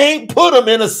 you can't put them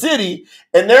in a city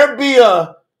and there be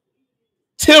a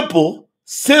temple,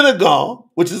 synagogue,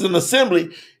 which is an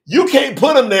assembly. You can't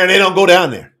put them there and they don't go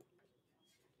down there.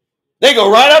 They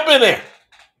go right up in there.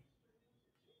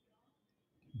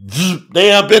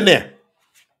 They up in there.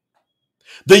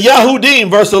 The Yahudim,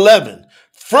 verse 11,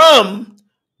 from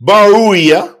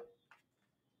YAHUAH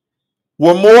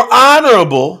were more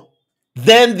honorable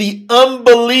than the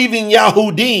unbelieving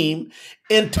Yahudim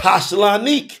in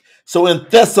Thessalonica. So in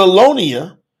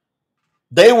Thessalonica,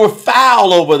 they were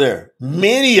foul over there.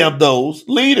 Many of those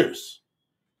leaders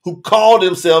who called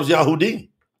themselves Yahudim.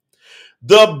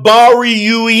 The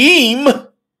Bereans,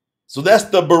 so that's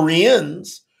the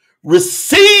Bereans,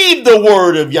 received the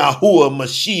word of YAHUAH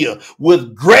Mashiyha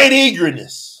with great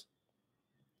eagerness.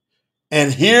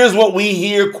 And here's what we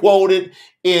hear quoted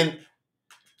in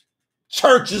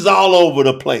churches all over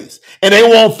the place. And they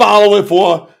won't follow it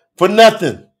for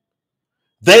nothing.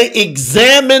 They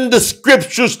examine the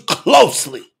scriptures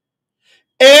closely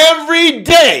every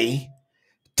day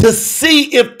to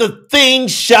see if the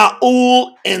things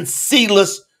Shaul and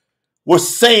Silas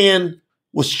was saying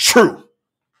was true.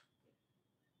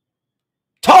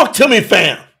 Talk to me,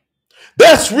 fam.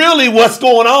 That's really what's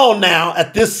going on now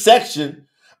at this section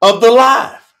of the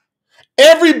live.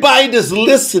 Everybody that's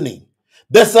listening,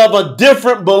 that's of a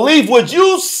different belief, would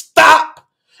you stop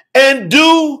and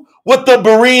do what the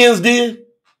Bereans did?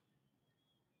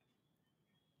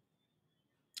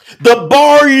 The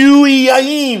Bar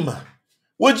Yuim,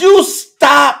 would you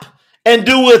stop and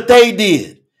do what they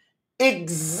did?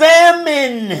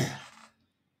 Examine.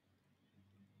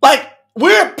 Like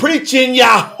we're preaching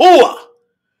Yahuwah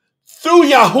through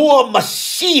YAHUAH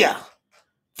Mashiyha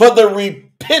for the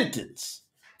repentance,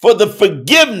 for the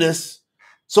forgiveness,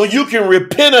 so you can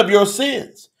repent of your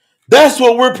sins. That's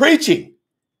what we're preaching.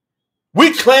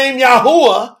 We claim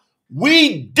Yahuwah.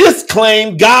 We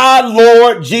disclaim God,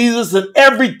 Lord, Jesus, and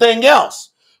everything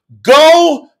else.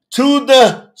 Go to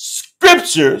the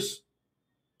scriptures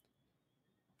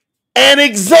and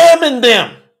examine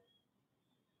them.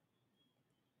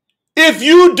 If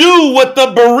you do what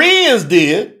the Bereans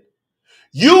did,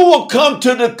 you will come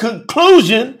to the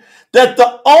conclusion that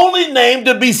the only name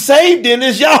to be saved in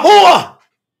is Yahuwah.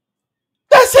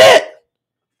 That's it.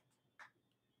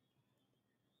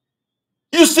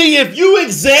 You see, if you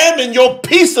examine your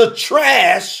piece of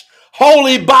trash,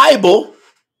 Holy Bible,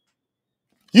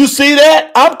 you see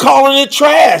that? I'm calling it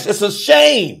trash. It's a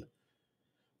shame.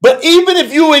 But even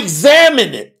if you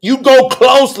examine it, you go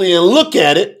closely and look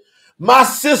at it, my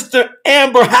sister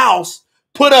Amber House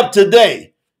put up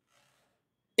today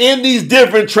in these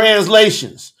different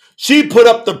translations. She put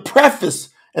up the preface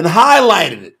and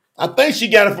highlighted it. I think she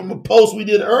got it from a post we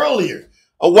did earlier,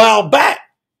 a while back.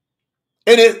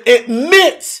 And it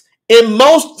admits in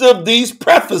most of these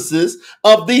prefaces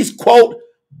of these, quote,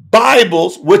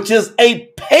 Bibles, which is a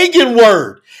pagan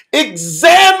word.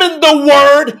 Examine the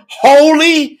word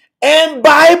holy and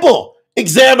Bible.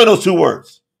 Examine those two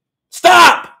words.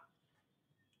 Stop.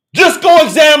 Just go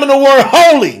examine the word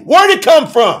holy. Where'd it come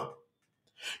from?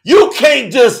 You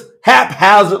can't just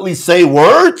haphazardly say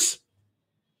words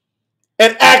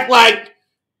and act like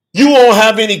you won't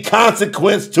have any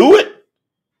consequence to it.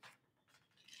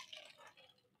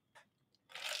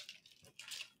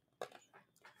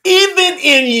 Even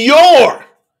in your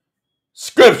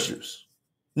scriptures,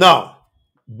 no,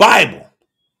 Bible,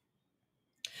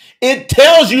 it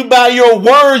tells you by your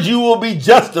words you will be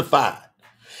justified,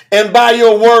 and by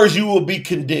your words you will be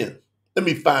condemned. Let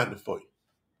me find it for you.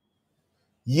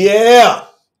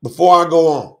 Before I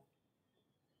go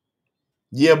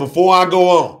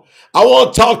on. I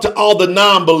want to talk to all the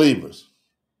non-believers.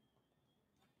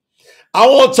 I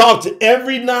want to talk to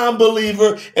every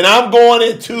non-believer, and I'm going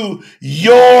into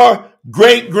your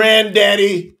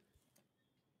great-granddaddy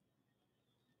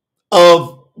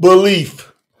of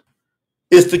belief.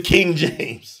 It's the King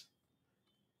James.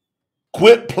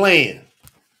 Quit playing.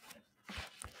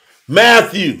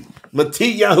 Matthew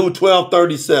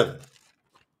 12:37.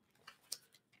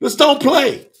 Let's don't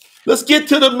play. Let's get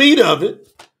to the meat of it,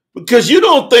 because you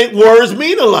don't think words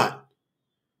mean a lot.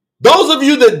 Those of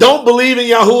you that don't believe in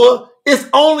Yahuwah, it's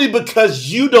only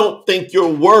because you don't think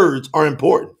your words are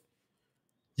important.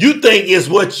 You think it's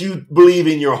what you believe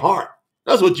in your heart.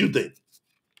 That's what you think.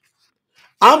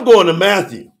 I'm going to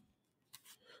Matthew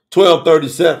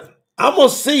 12:37. I'm going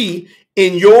to see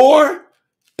in your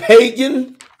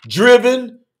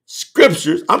pagan-driven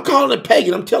scriptures. I'm calling it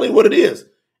pagan. I'm telling you what it is.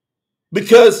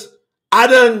 Because I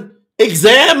done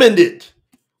examined it.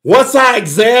 Once I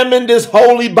examined this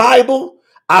Holy Bible,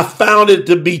 I found it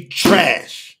to be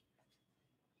trash.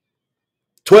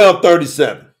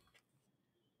 12:37.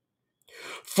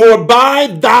 For by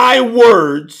thy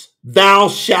words thou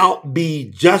shalt be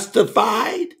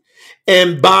justified,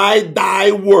 and by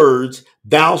thy words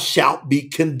thou shalt be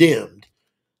condemned.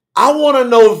 I want to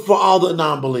know for all the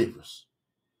non-believers.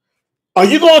 Are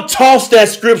you going to toss that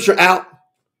scripture out?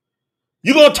 Are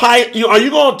you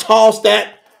going to toss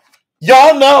that?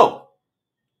 Y'all know.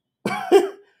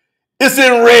 It's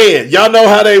in red. Y'all know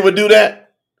how they would do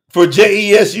that? For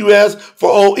Jesus, for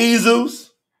old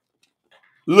Ezus.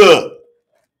 Look.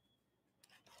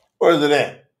 Where's it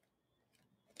at?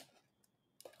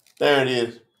 There it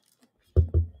is.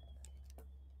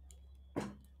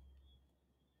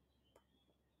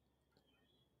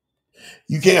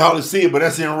 You can't hardly see it, but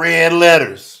that's in red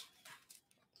letters.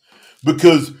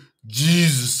 Because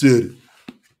Jesus said it.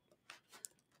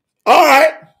 All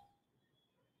right.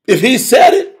 If he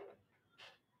said it,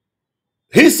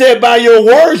 he said by your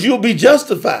words you'll be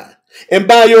justified, and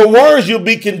by your words you'll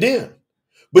be condemned.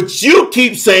 But you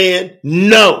keep saying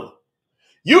no.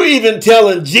 You're even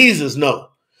telling Jesus no.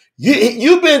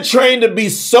 You've been trained to be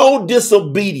so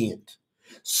disobedient,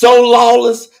 so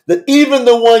lawless that even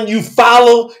the one you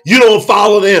follow, you don't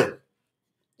follow them.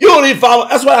 You don't even follow.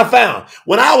 That's what I found.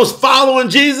 When I was following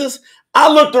Jesus,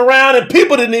 I looked around and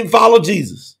people didn't even follow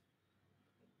Jesus.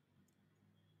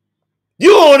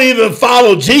 You don't even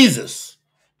follow Jesus.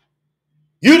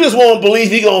 You just won't believe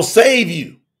he's going to save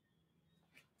you.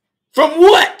 From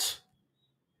what?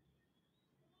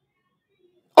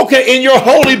 Okay, in your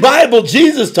holy Bible,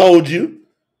 Jesus told you,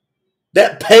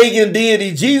 that pagan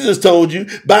deity Jesus told you,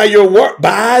 by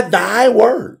thy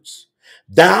words,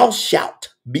 thou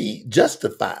shalt be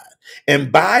justified. And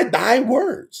by thy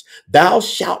words, thou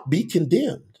shalt be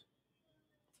condemned.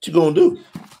 What you going to do?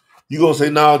 You going to say,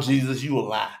 no, Jesus, you a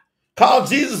lie. Call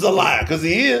Jesus a liar, because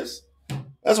he is.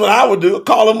 That's what I would do.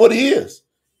 Call him what he is.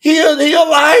 He a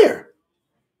liar.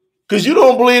 Because you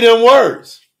don't believe them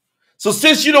words. So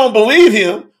since you don't believe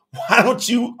him, why don't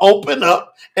you open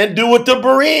up and do what the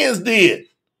Bereans did?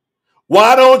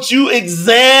 Why don't you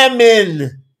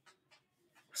examine?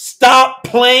 Stop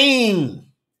playing.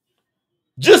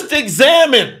 Just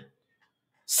examine.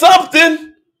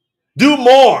 Something. Do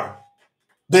more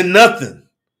than nothing.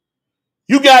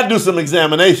 You got to do some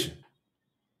examination.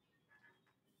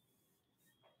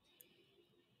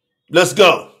 Let's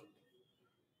go.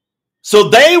 So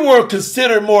they were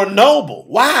considered more noble.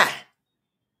 Why?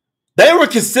 They were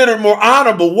considered more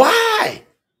honorable. Why?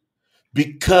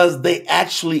 Because they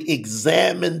actually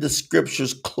examined the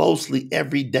scriptures closely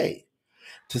every day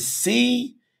to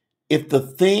see if the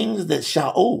things that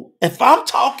Shaul, if I'm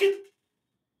talking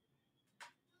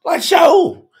like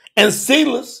Shaul and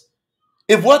Silas,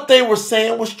 if what they were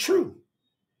saying was true.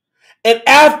 And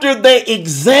after they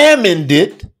examined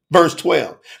it, verse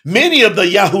 12, many of the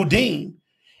Yahudim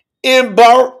in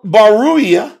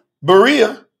Berea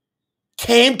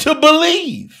came to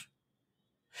believe,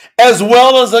 as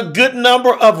well as a good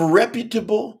number of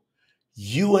reputable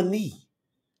YAHUAH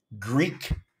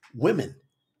Greek women.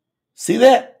 See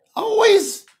that?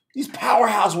 Always these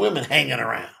powerhouse women hanging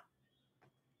around.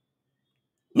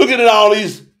 Looking at all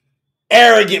these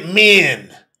arrogant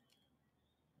men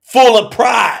full of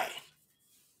pride.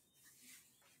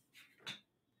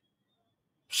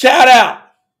 Shout out.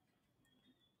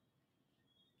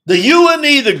 The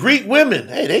YAHUAH, the Greek women,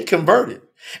 hey, they converted.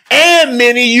 And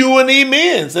many YAHUAH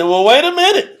men said, well, wait a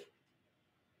minute.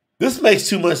 This makes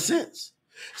too much sense.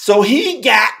 So he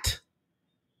got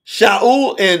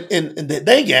Shaul and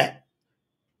they got.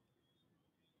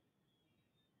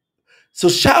 So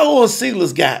Shaul and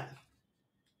Silas got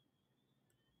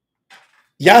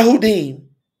Yahudim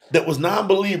that was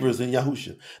non-believers in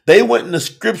Yahusha. They went in the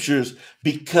scriptures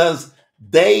because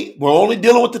they were only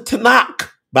dealing with the Tanakh,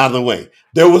 by the way.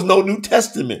 There was no New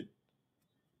Testament.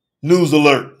 News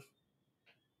alert.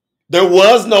 There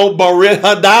was no Barit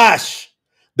Hadash.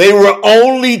 They were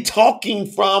only talking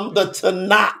from the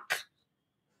Tanakh,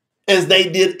 as they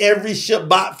did every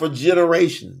Shabbat for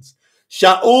generations.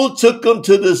 Shaul took them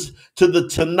to the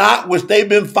Tanakh, which they've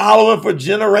been following for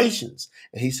generations.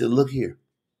 And he said, look here.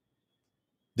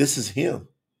 This is him.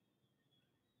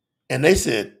 And they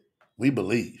said, we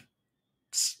believe.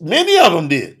 Many of them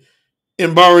did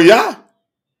in Berea.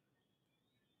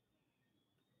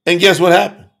 And guess what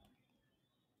happened?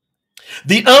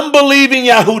 The unbelieving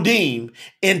Yahudim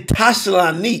in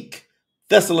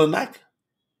Thessalonica.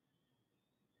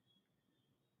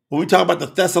 When we talk about the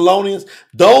Thessalonians,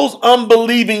 those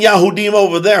unbelieving Yahudim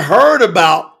over there heard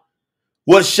about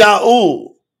what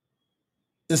Shaul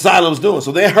and Silas was doing.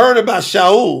 So they heard about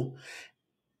Shaul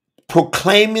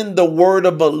proclaiming the word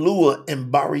of YAHUAH in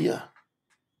Berea.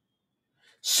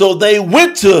 So they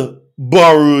went to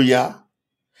Berea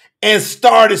and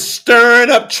started stirring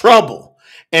up trouble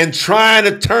and trying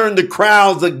to turn the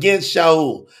crowds against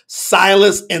Shaul,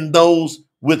 Silas and those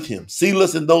with him.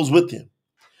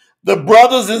 The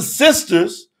brothers and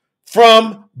sisters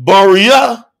from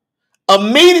Berea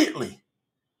immediately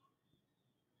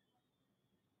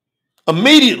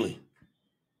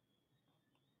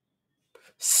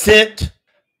sent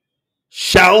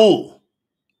Shaul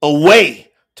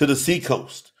away to the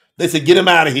seacoast. They said, get him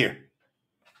out of here.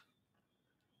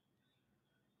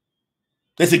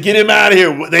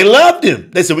 They loved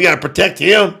him. They said, we got to protect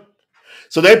him.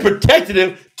 So they protected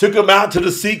him, took him out to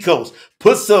the seacoast,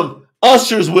 put some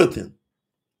ushers with him.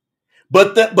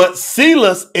 But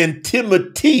Silas and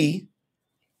Timothy,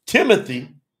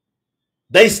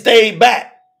 they stayed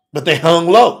back, but they hung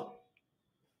low.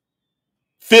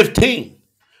 15.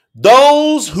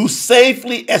 Those who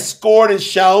safely escorted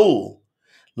Shaul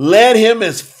led him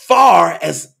as far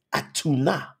as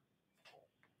Atuna.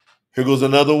 Here goes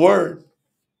another word.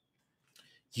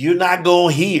 You're not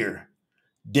going to hear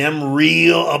them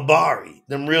real Abari,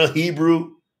 them real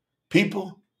Hebrew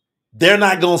people. they're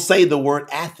not going to say the word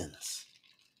Athens.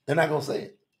 They're not going to say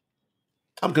it.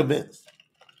 I'm convinced.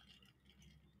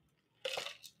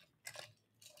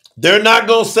 They're not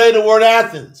going to say the word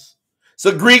Athens. It's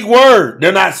a Greek word.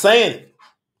 They're not saying it.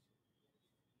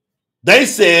 They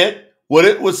said what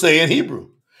it would say in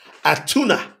Hebrew,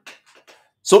 Atuna.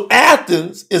 So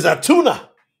Athens is Atuna.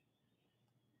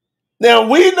 Now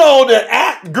we know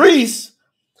that Greece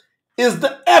is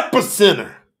the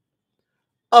epicenter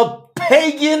of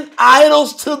pagan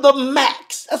idols to the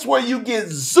max. That's where you get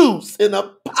Zeus and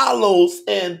Apollos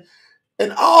and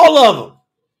all of them.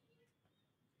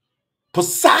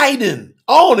 Poseidon,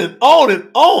 on and on and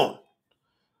on.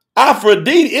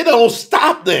 Aphrodite, it don't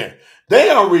stop there. They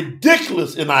are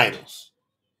ridiculous in idols.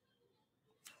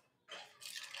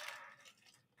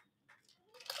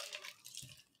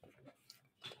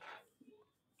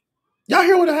 Y'all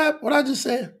hear what I just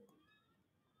said?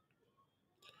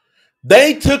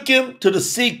 They took him to the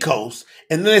seacoast,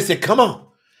 and then they said, come on,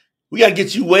 we got to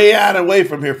get you way out and away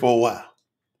from here for a while.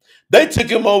 They took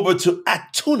him over to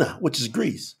Atuna, which is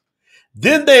Greece.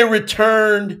 Then they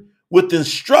returned with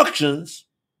instructions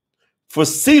for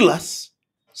Silas,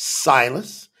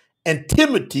 and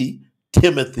Timothy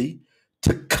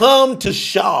to come to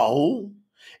Shaul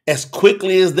as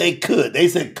quickly as they could. They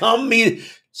said, come meet.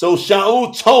 So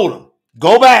Shaul told them,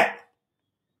 go back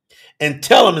and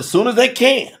tell them as soon as they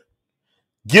can,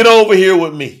 get over here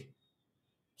with me.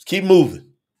 Let's keep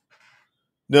moving.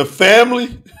 The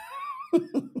family,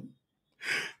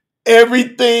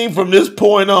 everything from this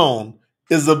point on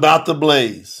is about to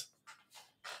blaze.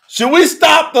 Should we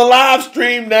stop the live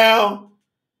stream now?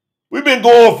 We've been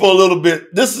going for a little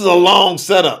bit. This is a long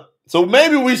setup. So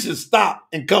maybe we should stop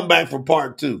and come back for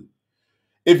part 2.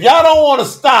 If y'all don't want to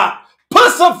stop,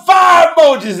 put some fire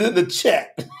emojis in the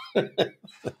chat.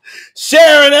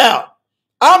 Share it out.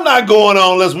 I'm not going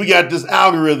on unless we got this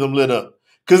algorithm lit up,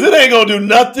 because it ain't going to do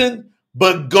nothing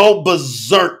but go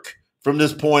berserk from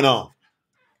this point on.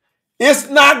 It's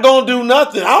not going to do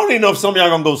nothing. I don't even know if some of y'all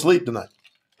going to go sleep tonight.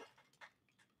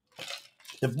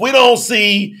 If we don't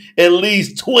see at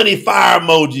least 20 fire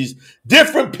emojis,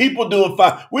 different people doing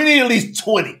fire, we need at least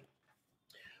 20.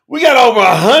 We got over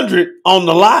 100 on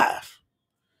the live.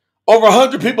 Over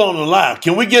 100 people on the live.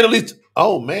 Can we get at least,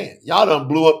 oh man, y'all done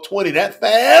blew up 20 that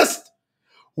fast?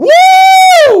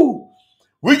 Woo!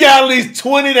 We got at least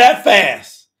 20 that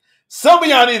fast. Some of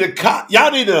y'all need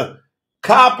to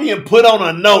copy and put on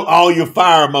a note all your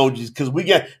fire emojis, because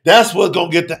that's what's gonna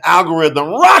get the algorithm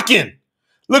rocking.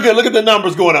 Look at the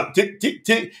numbers going up. Tick, tick,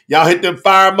 tick. Y'all hit them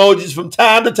fire emojis from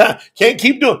time to time. Can't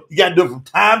keep doing it. You got to do it from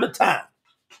time to time.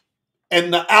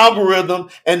 And the algorithm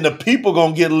and the people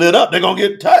going to get lit up. They're going to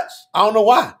get touched. I don't know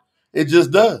why. It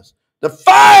just does. The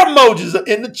fire emojis are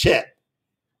in the chat.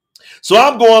 So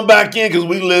I'm going back in because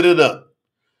we lit it up.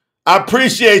 I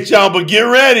appreciate y'all, but get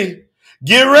ready.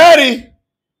 Get ready.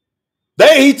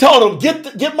 He told them,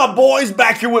 get my boys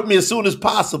back here with me as soon as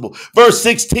possible. Verse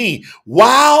 16,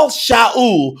 while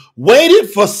Shaul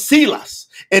waited for Silas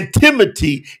and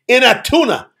Timothy in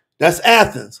Atuna, that's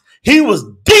Athens, he was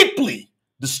deeply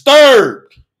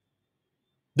disturbed,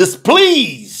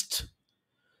 displeased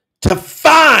to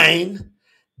find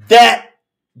that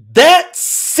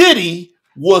city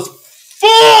was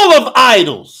full of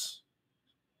idols.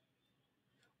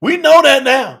 We know that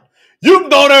now. You can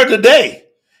go there today.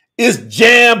 It's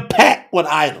jam-packed with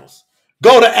idols.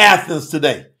 Go to Athens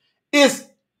today. It's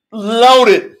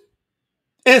loaded.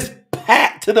 It's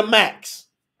packed to the max.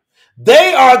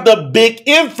 They are the big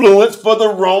influence for the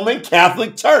Roman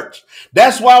Catholic Church.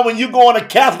 That's why when you go in a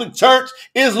Catholic church,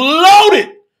 it's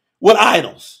loaded with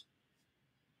idols.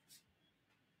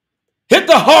 Hit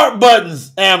the heart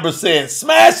buttons, Amber said.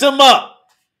 Smash them up.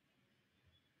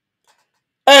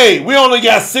 Hey, we only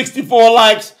got 64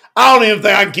 likes. I don't even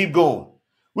think I can keep going.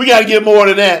 We got to get more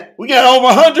than that. We got over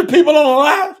 100 people on the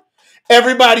live.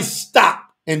 Everybody stop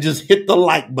and just hit the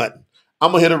like button.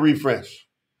 I'm going to hit a refresh.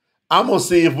 I'm going to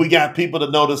see if we got people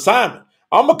that know the assignment.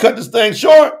 I'm going to cut this thing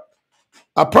short.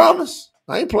 I promise.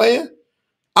 I ain't playing.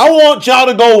 I want y'all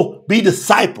to go be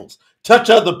disciples. Touch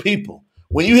other people.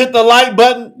 When you hit the like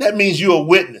button, that means you're a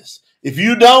witness. If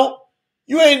you don't,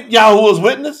 you ain't Yahuwah's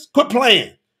witness. Quit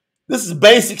playing. This is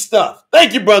basic stuff.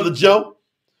 Thank you, Brother Joe.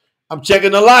 I'm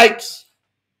checking the likes.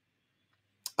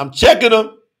 I'm checking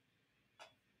them.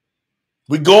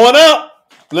 We're going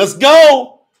up. Let's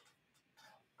go.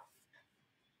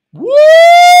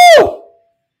 Woo!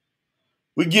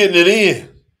 We're getting it in.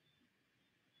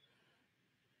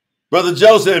 Brother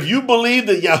Joe said, if you believe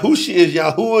that Yahushua is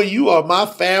Yahuwah, you are my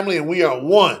family and we are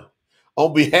one.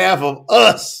 On behalf of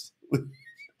us,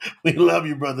 we love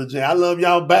you, Brother Jay. I love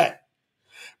y'all back.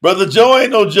 Brother Joe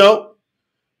ain't no joke.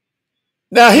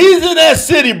 Now he's in that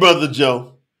city, Brother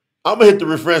Joe. I'm going to hit the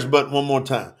refresh button one more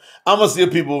time. I'm going to see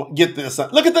if people get this.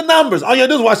 Look at the numbers. All you got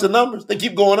to do is watch the numbers. They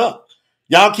keep going up.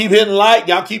 Y'all keep hitting like.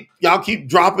 Y'all keep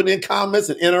dropping in comments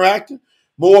and interacting.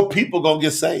 More people going to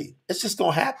get saved. It's just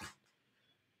going to happen.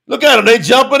 Look at them. They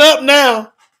jumping up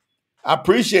now. I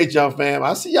appreciate y'all, fam.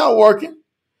 I see y'all working.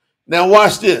 Now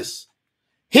watch this.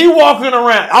 He walking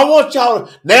around. I want y'all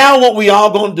to, now what we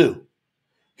all going to do.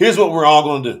 Here's what we're all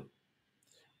going to do.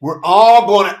 We're all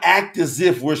going to act as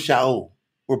if we're Shaul.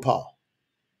 We're Paul.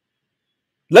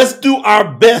 Let's do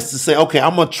our best to say, okay,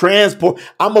 I'm going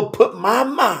to put my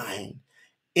mind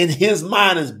in his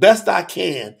mind as best I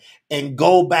can and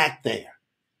go back there.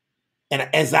 And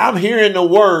as I'm hearing the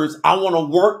words, I want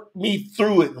to work me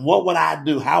through it. And what would I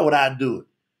do? How would I do it?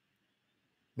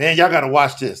 Man, y'all got to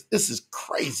watch this. This is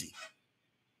crazy.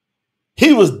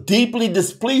 He was deeply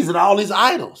displeased at all these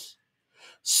idols.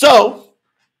 So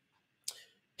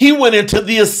he went into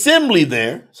the assembly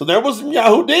there. So there was some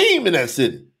Yahudim in that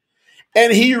city.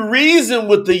 And he reasoned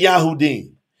with the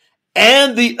Yahudim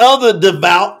and the other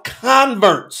devout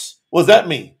converts. What does that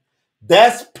mean?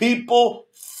 That's people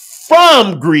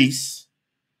from Greece,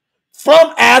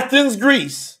 from Athens,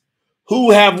 Greece,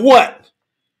 who have what?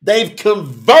 They've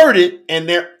converted and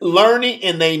they're learning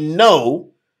and they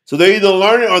know. So they're either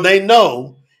learning or they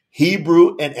know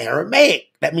Hebrew and Aramaic.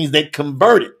 That means they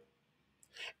converted.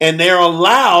 And they're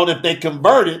allowed, if they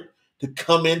converted, to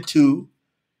come into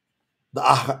the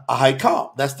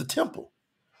YAHUAH. That's the temple,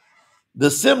 the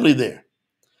assembly there.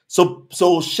 So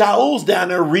Shaul's down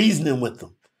there reasoning with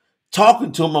them,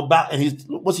 talking to him about, and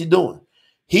what's he doing?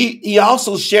 He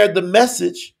also shared the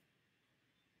message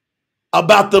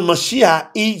about the Mashiyha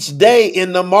each day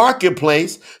in the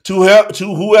marketplace to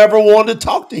whoever wanted to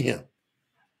talk to him.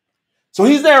 So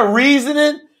he's there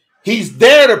reasoning. He's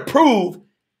there to prove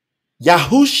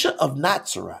Yahushua of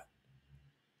Nazareth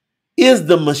is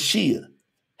the Mashiyha,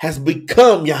 has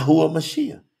become YAHUAH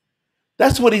Mashiyha.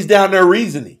 That's what he's down there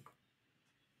reasoning.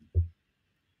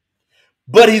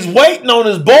 But he's waiting on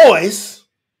his boys,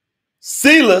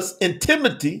 Silas and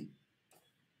Timothy.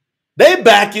 They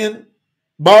back in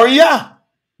Berea.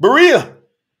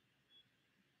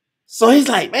 So he's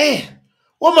like, man,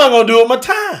 what am I going to do with my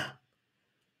time?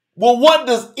 Well, what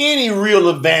does any real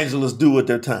evangelist do with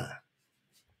their time?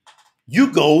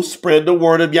 You go spread the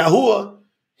word of Yahuwah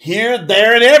here,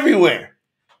 there, and everywhere.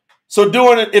 So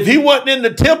doing it, if he wasn't in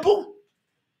the temple,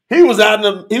 he was out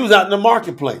in the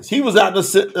marketplace. He was out in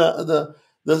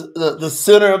the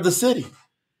center of the city,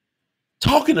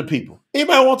 talking to people.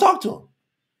 Anybody want to talk to him?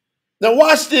 Now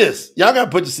watch this. Y'all got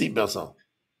to put your seatbelts on.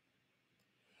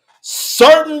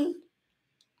 Certain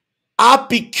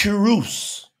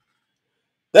Epicurus.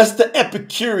 That's the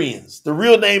Epicureans. The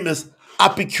real name is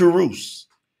Epicurus.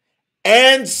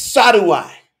 And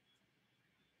Sadduai.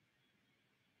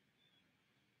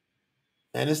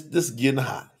 And this is getting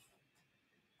hot.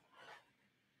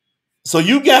 So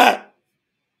you got,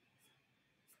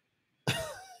 I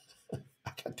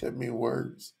got that many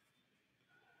words.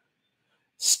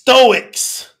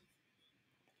 Stoics.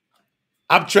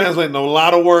 I'm translating a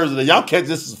lot of words. Y'all catch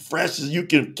this as fresh as you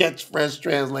can catch fresh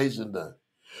translation done.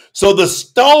 So the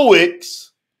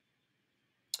Stoics,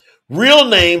 real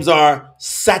names are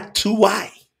Sattuai.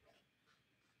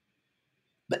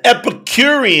 The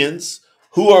Epicureans,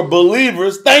 who are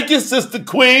believers, thank you, Sister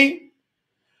Queen.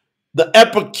 The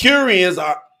Epicureans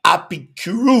are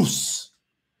Epicurus.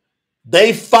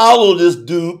 They follow this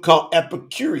dude called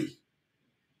Epicurus,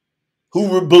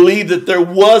 who believed that there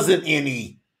wasn't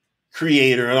any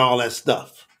creator and all that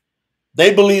stuff.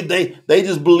 They believe they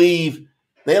just believe,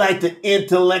 they like to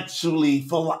intellectually,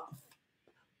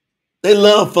 they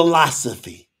love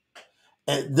philosophy.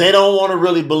 And they don't want to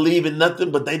really believe in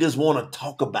nothing, but they just want to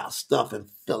talk about stuff and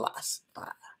philosophize.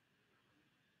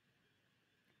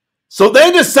 So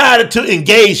they decided to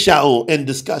engage Shaul in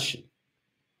discussion.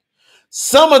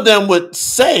 Some of them would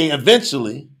say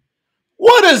eventually,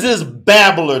 what is this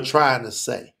babbler trying to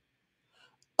say?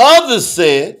 Others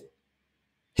said,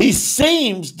 he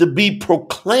seems to be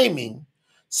proclaiming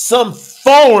some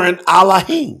foreign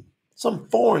Elohim, some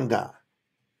foreign God.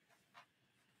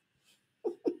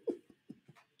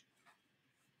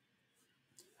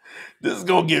 This is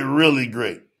going to get really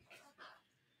great.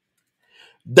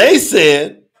 They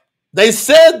said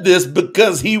this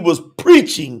because he was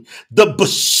preaching the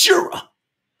Bashira,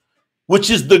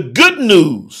 which is the good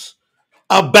news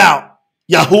about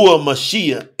YAHUAH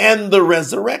Mashiyha and the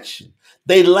resurrection.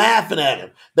 They laughing at him.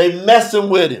 They messing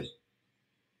with him.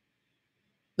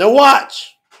 Now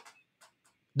watch.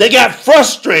 They got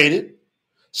frustrated,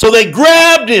 so they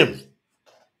grabbed him.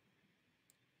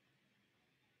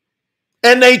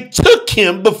 And they took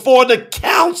him before the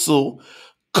council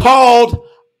called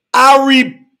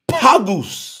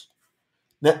Areopagus.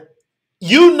 Now,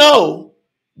 you know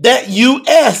that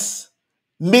US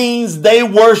means they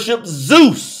worship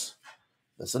Zeus.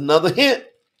 That's another hint.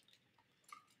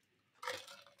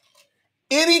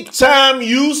 Anytime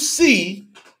you see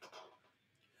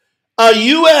a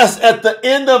US at the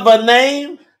end of a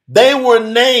name, they were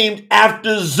named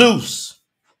after Zeus.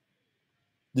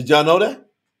 Did y'all know that?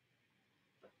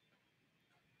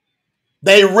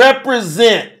 They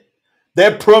represent,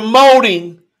 they're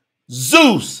promoting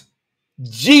Zeus,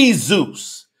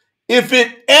 Jesus. If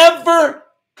it ever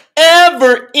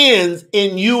ends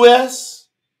in US,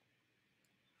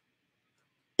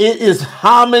 it is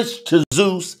homage to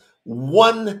Zeus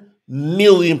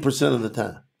 1,000,000% of the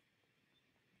time.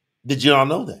 Did you all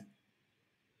know that?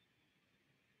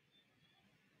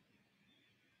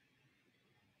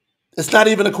 It's not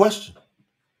even a question.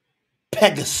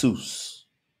 Pegasus.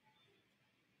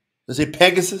 They say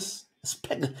Pegasus. It's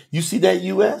Pegasus. You see that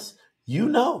US? You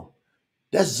know.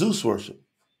 That's Zeus worship.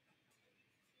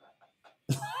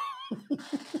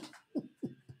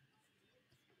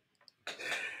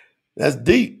 That's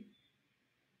deep.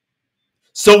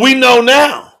 So we know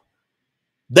now.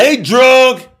 They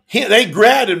grabbed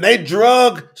him, they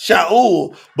drug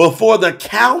Shaul before the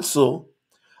council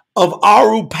of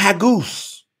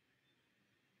Areopagus.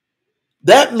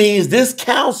 That means this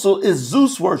council is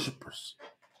Zeus worshipers.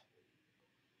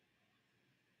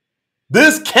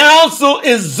 This council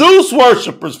is Zeus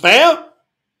worshipers, fam.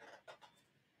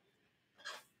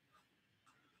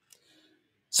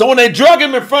 So when they drug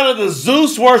him in front of the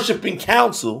Zeus worshiping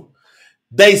council,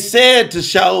 they said to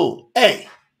Shaul, hey,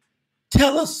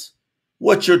 tell us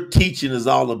what your teaching is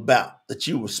all about that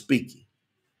you were speaking.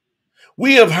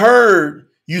 We have heard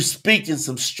you speaking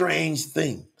some strange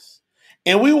things,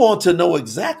 and we want to know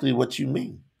exactly what you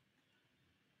mean.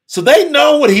 So they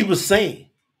know what he was saying.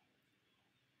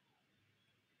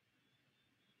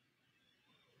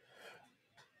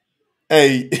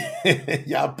 Hey,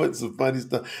 y'all put some funny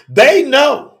stuff. They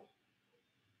know.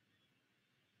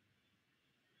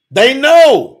 They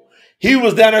know he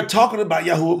was down there talking about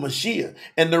YAHUAH Mashiyha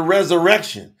and the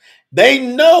resurrection. They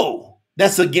know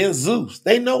that's against Zeus.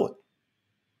 They know it.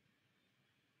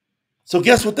 So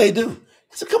guess what they do?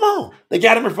 They said, come on. They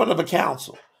got him in front of a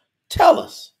council. Tell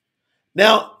us.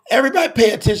 Now, everybody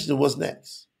pay attention to what's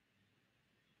next.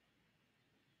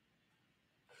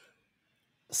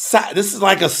 This is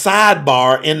like a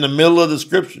sidebar in the middle of the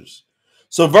scriptures.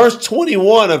 So verse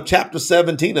 21 of chapter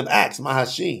 17 of Acts,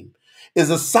 Mahashim, is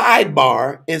a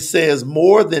sidebar. It says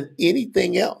more than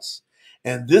anything else.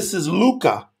 And this is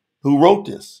Luca who wrote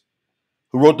this,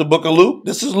 who wrote the book of Luke.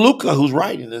 This is Luca who's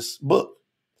writing this book.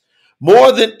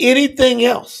 More than anything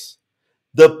else,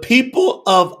 the people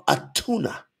of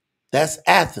Atuna, that's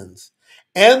Athens,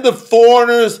 and the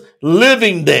foreigners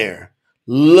living there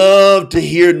loved to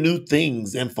hear new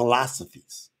things and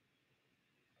philosophies.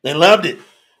 They loved it.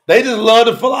 They just loved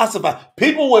to philosophize.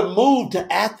 People would move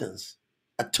to Athens,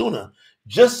 Atuna,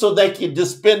 just so they could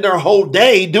just spend their whole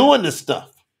day doing this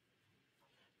stuff.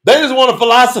 They just want to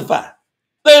philosophize.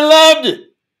 They loved it.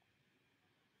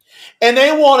 And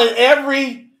they wanted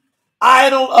every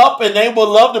idol up, and they would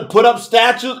love to put up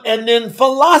statues and then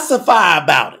philosophize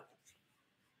about it.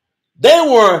 They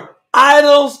were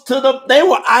idolaters to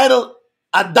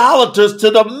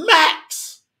the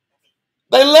max.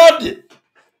 They loved it.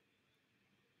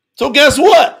 So guess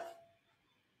what?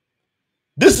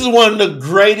 This is one of the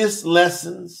greatest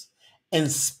lessons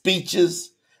and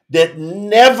speeches that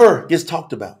never gets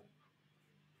talked about.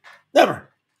 Never.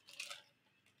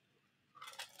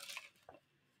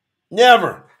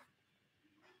 Never.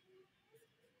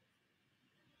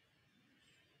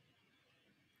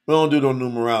 We don't do no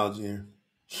numerology here.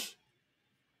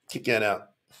 Kick that out.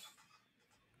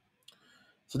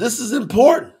 So this is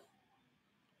important.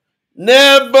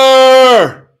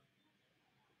 Never.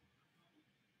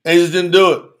 They just didn't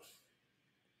do it.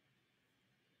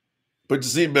 Put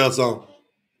your seatbelts on.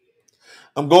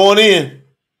 I'm going in.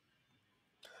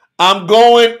 I'm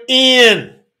going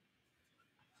in.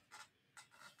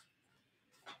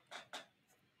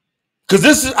 Because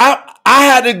this is, I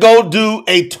had to go do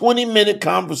a 20-minute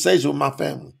conversation with my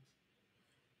family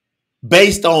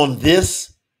based on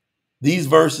these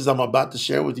verses I'm about to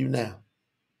share with you now.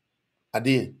 I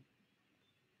did.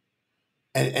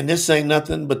 And this ain't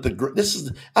nothing but I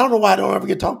don't know why I don't ever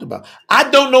get talked about. I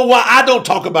don't know why I don't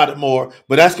talk about it more,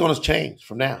 but that's going to change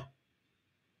from now.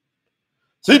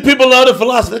 See, people love the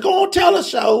philosophy. Go on, tell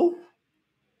us, Shaul.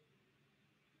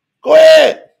 Go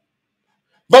ahead.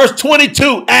 Verse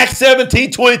 22, Acts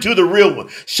 17:22, the real one.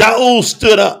 Shaul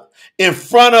stood up in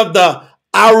front of the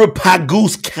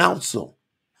Areopagus Council.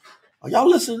 Are y'all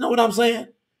listening to what I'm saying?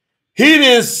 He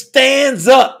then stands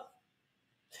up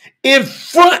in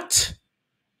front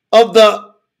of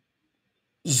the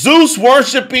Zeus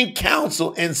worshiping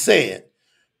council and said,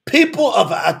 people of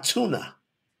Atuna,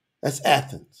 that's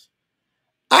Athens,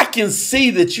 I can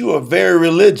see that you are very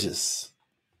religious.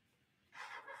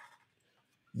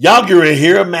 Y'all get ready to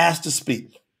hear a master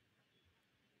speak.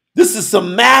 This is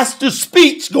some master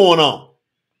speech going on.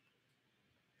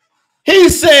 He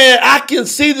said, I can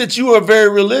see that you are very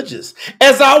religious.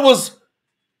 As I was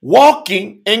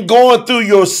walking and going through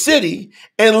your city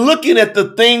and looking at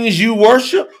the things you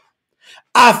worship,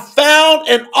 I found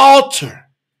an altar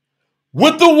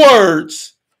with the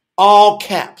words, all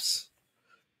caps,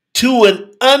 to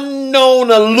an unknown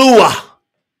YAHUAH.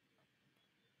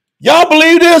 Y'all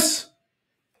believe this?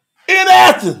 In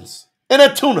Athens, in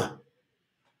Atuna.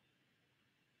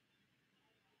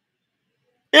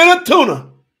 In Atuna.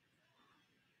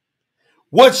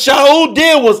 What Shaul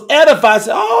did was edify.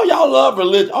 Said, oh, y'all love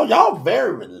religion. Oh, y'all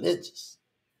very religious.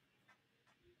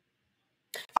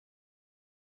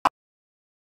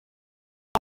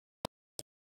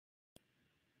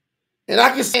 And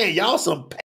I can say, y'all some.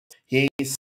 He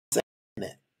ain't saying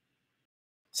that.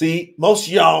 See, most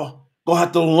of y'all gonna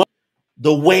have to learn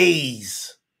the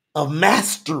ways of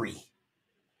mastery.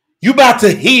 You about to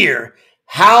hear,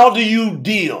 how do you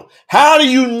deal? How do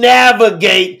you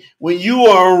navigate when you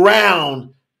are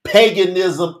around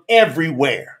paganism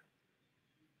everywhere?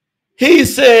 He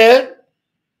said,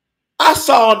 I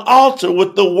saw an altar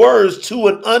with the words to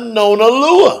an unknown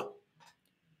YAHUAH.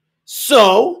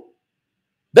 So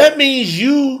that means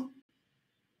you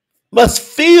must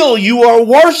feel you are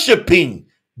worshiping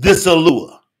this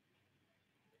YAHUAH.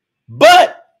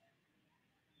 But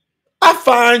I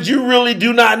find you really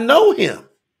do not know him.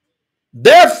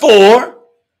 Therefore,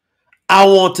 I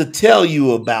want to tell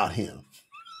you about him.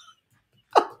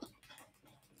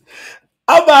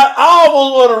 I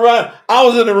almost want to run. I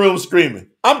was in the room screaming.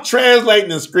 I'm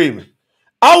translating and screaming.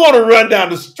 I want to run down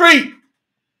the street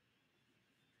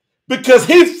because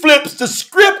he flips the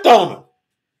script on him.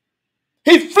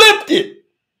 He flipped it.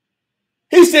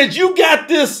 He said, you got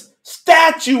this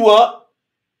statue up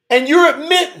and you're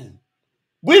admitting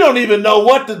we don't even know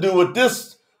what to do with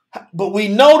this, but we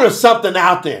know there's something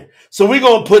out there. So we're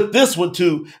going to put this one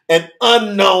to an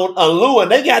unknown YAHUAH.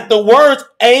 And they got the words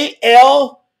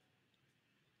ALUAH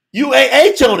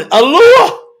on it.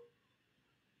 YAHUAH.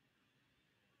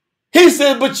 He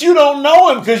said, but you don't know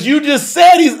him because you just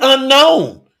said he's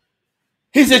unknown.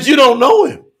 He said, you don't know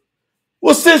him.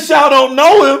 Well, since y'all don't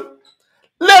know him,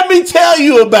 let me tell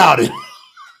you about it.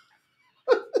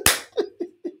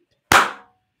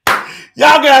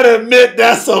 Y'all got to admit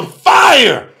that's a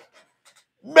fire.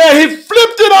 Man, he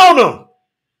flipped it on them.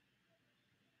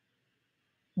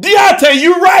 Deontay,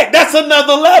 you're right. That's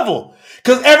another level.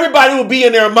 Because everybody will be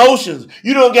in their emotions.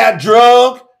 You don't got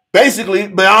drugged, basically,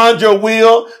 beyond your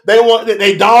will.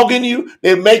 They dogging you.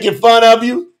 They're making fun of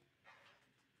you.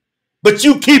 But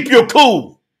you keep your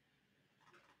cool.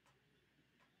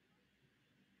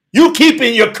 You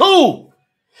keeping your cool.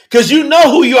 Because you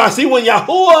know who you are. See, when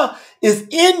YAHUAH is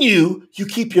in you, you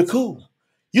keep your cool.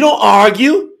 You don't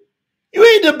argue. You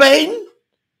ain't debating.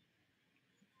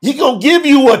 He going to give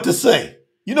you what to say.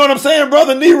 You know what I'm saying,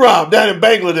 brother? Neerab down in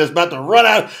Bangladesh about to run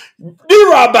out.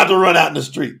 Neerab about to run out in the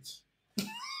streets.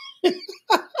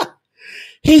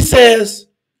 He says,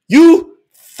 you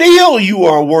feel you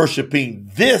are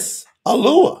worshiping this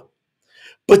YAHUAH,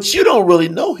 but you don't really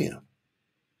know him.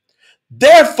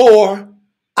 Therefore,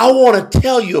 I want to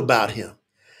tell you about him.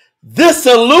 This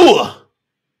YAHUAH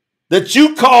that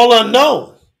you call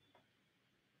unknown.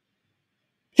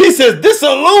 He says, this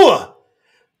YAHUAH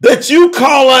that you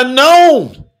call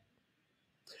unknown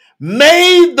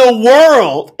made the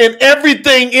world and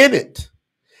everything in it.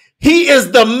 He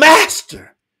is the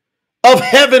master of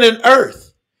heaven and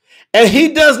earth. And he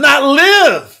does not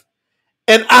live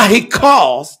in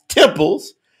ahikals,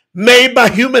 temples made by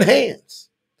human hands.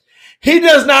 He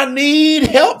does not need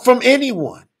help from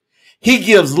anyone. He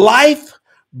gives life,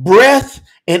 breath,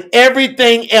 and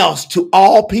everything else to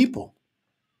all people.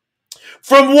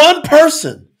 From one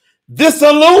person, this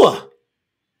YAHUAH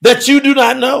that you do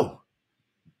not know.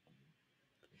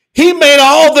 He made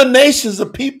all the nations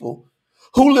of people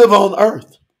who live on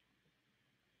earth.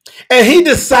 And he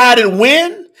decided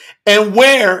when and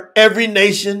where every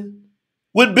nation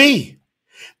would be.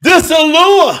 This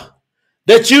YAHUAH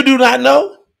that you do not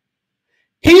know,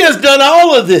 he has done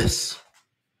all of this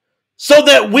so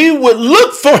that we would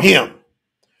look for him,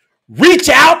 reach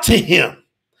out to him,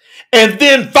 and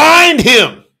then find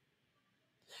him.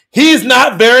 He's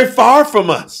not very far from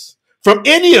us, from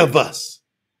any of us.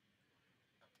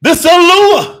 This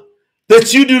YAHUAH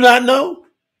that you do not know,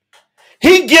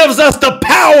 he gives us the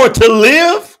power to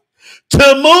live,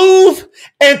 to move,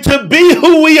 and to be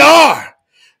who we are,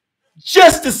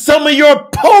 just as some of your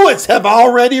poets have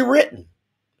already written.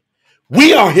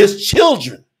 We are his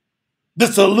children,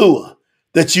 this YAHUAH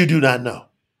that you do not know.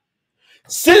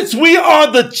 Since we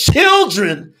are the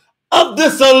children of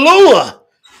this YAHUAH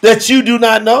that you do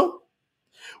not know,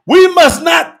 we must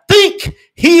not think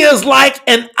he is like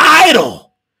an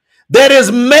idol that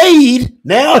is made.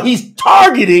 Now he's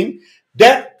targeting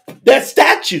that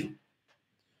statue.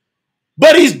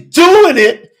 But he's doing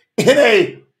it in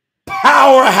a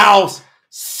powerhouse,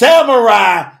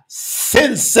 samurai,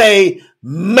 sensei,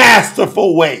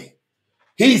 masterful way.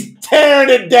 He's tearing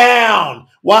it down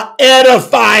while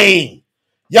edifying.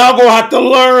 Y'all gonna have to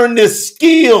learn this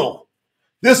skill.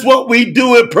 This is what we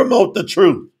do and promote the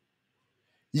truth.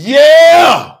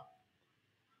 Yeah.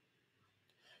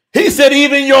 He said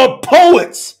even your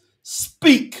poets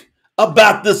speak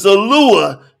about this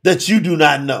YAHUAH that you do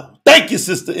not know. Thank you,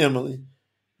 Sister Emily.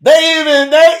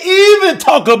 They even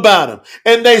talk about him.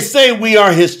 And they say we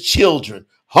are his children.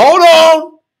 Hold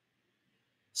on.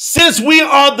 Since we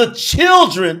are the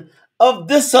children of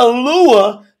this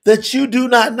YAHUAH that you do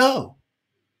not know,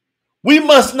 we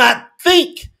must not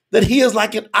think that he is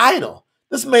like an idol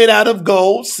that's made out of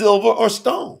gold, silver, or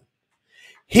stone.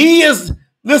 He is,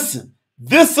 listen,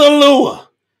 this YAHUAH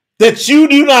that you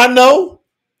do not know,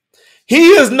 he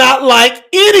is not like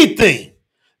anything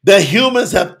that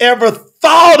humans have ever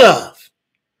thought of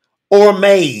or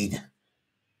made.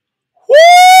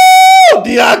 Woo!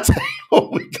 Deontay,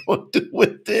 what we going to do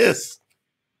with this?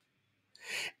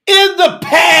 In the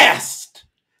past,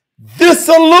 this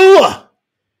YAHUAH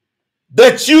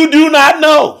that you do not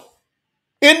know,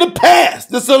 in the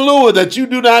past, this YAHUAH that you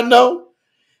do not know,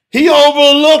 he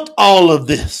overlooked all of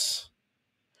this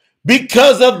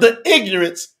because of the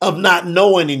ignorance of not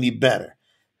knowing any better.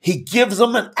 He gives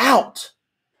them an out.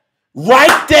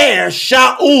 Right there,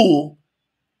 Shaul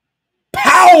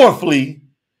powerfully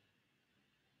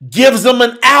gives them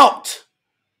an out.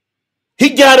 He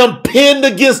got them pinned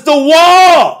against the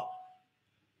wall.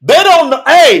 They don't know.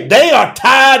 Hey, they are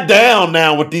tied down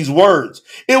now with these words.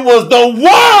 It was the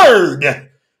word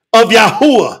of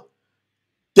YAHUAH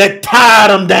that tied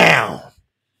them down.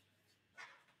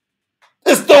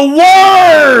 It's the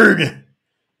word,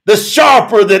 the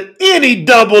sharper than any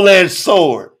double-edged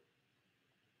sword.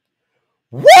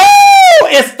 Woo!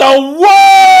 It's the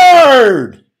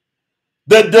word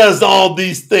that does all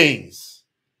these things.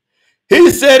 He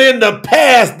said in the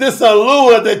past, this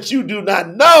YAHUAH that you do not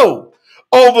know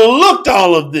overlooked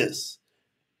all of this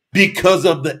because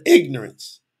of the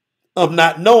ignorance of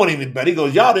not knowing any better. He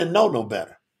goes, y'all didn't know no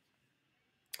better.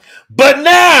 But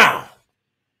now,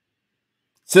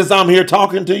 since I'm here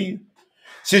talking to you,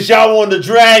 since y'all wanted to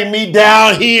drag me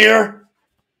down here,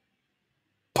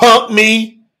 pump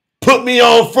me, put me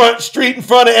on Front Street in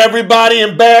front of everybody,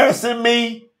 embarrassing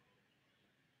me,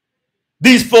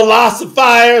 these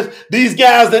philosophers, these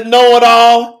guys that know it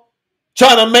all,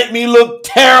 trying to make me look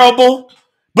terrible.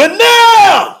 But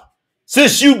now,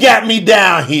 since you got me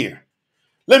down here,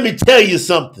 let me tell you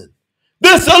something.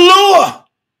 This YAHUAH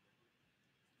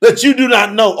that you do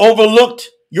not know overlooked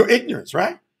your ignorance,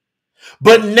 right?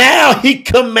 But now he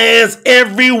commands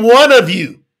every one of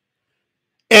you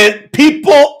and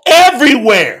people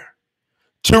everywhere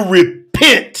to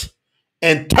repent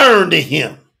and turn to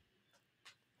him.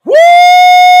 Woo!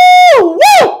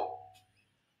 Woo!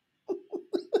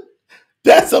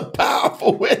 That's a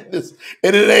powerful witness,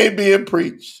 and it ain't being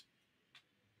preached.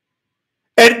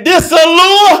 And this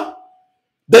YAHUAH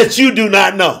that you do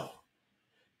not know,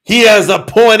 he has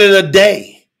appointed a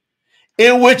day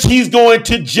in which he's going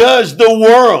to judge the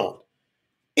world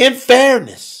in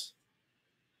fairness.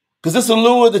 Because this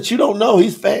YAHUAH that you don't know,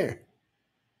 he's fair.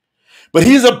 But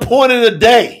he's appointed a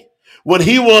day when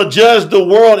he will judge the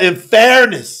world in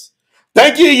fairness.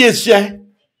 Thank you, Yeshua.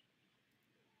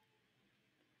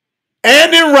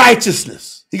 And in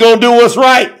righteousness. He's going to do what's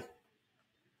right.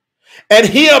 And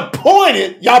he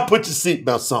appointed, y'all put your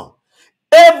seatbelts on.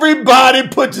 Everybody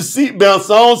put your seatbelts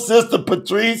on. Sister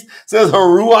Patrice says her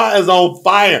ruah is on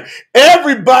fire.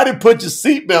 Everybody put your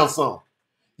seatbelts on.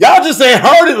 Y'all just ain't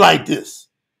heard it like this.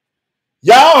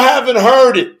 Y'all haven't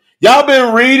heard it. Y'all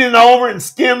been reading over it and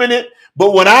skimming it.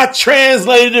 But when I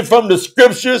translated it from the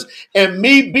scriptures and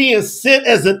me being sent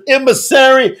as an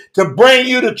emissary to bring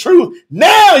you the truth,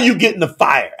 now you getting the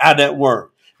fire out of that word.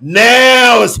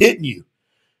 Now it's hitting you.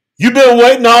 You've been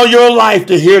waiting all your life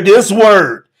to hear this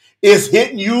word. It's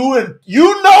hitting you and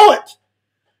you know it.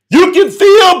 You can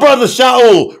feel Brother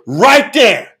Shaul right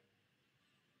there.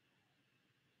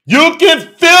 You can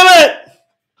feel it.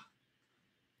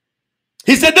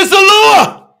 He said, this is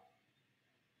YAHUAH.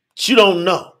 But you don't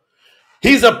know.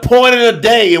 He's appointed a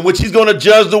day in which he's going to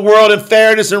judge the world in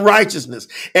fairness and righteousness.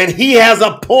 And he has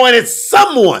appointed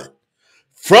someone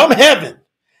from heaven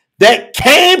that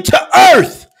came to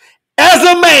earth as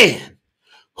a man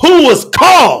who was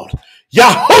called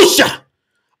Yahushua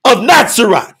of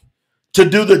Nazareth to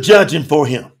do the judging for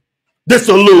him. This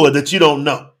YAHUAH that you don't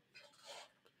know.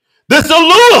 This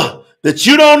YAHUAH that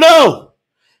you don't know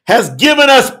has given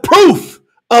us proof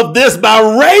of this by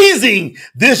raising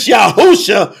this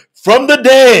Yahushua from the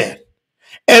dead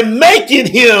and making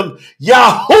him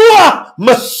YAHUAH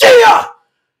Mashiyha,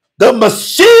 the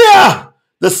Mashiyha,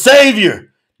 the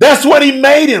Savior. That's what he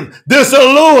made him. This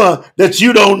YAHUAH that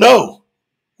you don't know.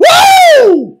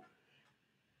 Woo!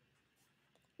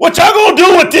 What y'all gonna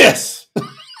do with this?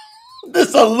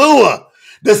 This YAHUAH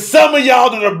that some of y'all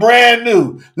that are brand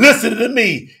new, listen to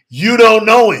me, you don't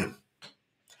know him.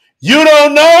 You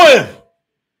don't know him.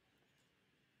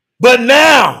 But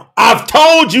now I've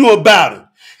told you about it.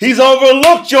 He's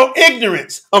overlooked your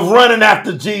ignorance of running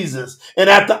after Jesus and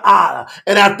after Allah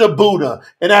and after Buddha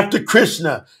and after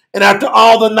Krishna and after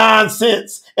all the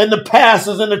nonsense and the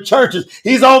pastors and the churches.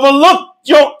 He's overlooked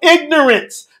your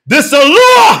ignorance. This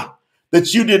YAHUAH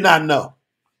that you did not know.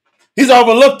 He's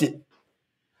overlooked it.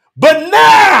 But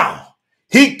now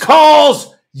he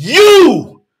calls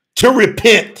you to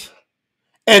repent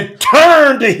and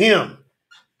turn to him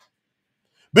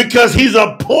because he's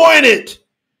appointed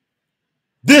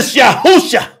this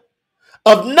Yahushua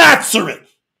of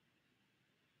Nazareth.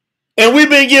 And we've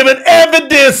been given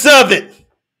evidence of it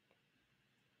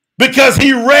because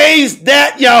he raised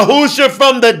that Yahushua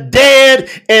from the dead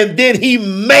and then he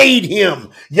made him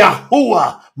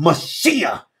YAHUAH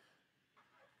Mashiyha.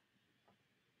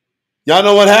 Y'all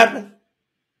know what happened?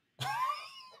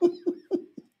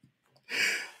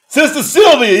 Sister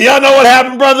Sylvia, y'all know what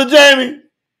happened, Brother Jamie?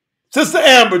 Sister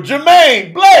Amber,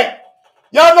 Jermaine, Blake,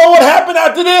 y'all know what happened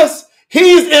after this?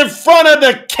 He's in front of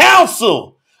the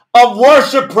council of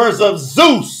worshipers of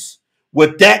Zeus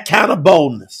with that kind of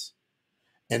boldness.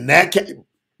 And that,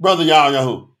 Brother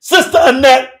YAHUAH, Sister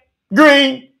Annette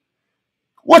Green,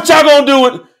 what y'all gonna do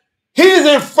with? He's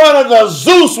in front of the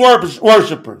Zeus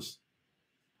worshipers.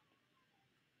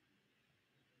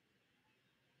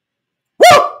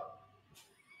 Woo!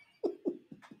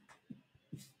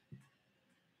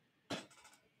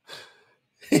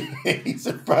 He's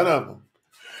in front of them.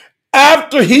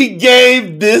 After he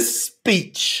gave this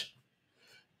speech,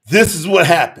 this is what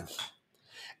happened.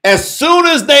 As soon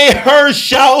as they heard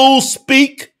Shaul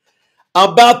speak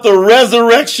about the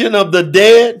resurrection of the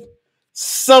dead,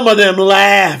 some of them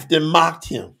laughed and mocked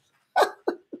him.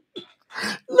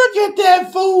 Look at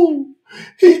that fool.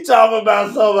 He talking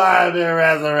about somebody being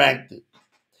resurrected.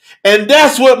 And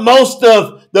that's what most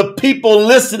of the people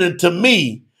listening to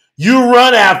me, you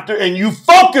run after and you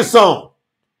focus on.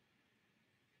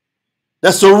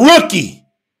 That's a rookie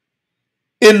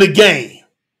in the game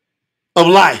of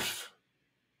life.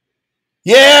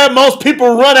 Yeah, most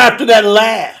people run after that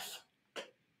laugh.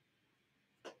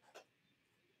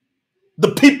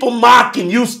 The people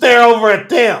mocking, you stare over at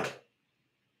them.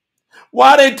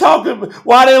 Why they talking?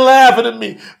 Why they laughing at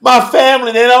me? My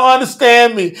family, they don't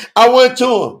understand me. I went to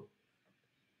them.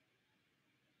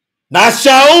 Not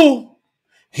Shaul.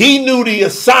 He knew the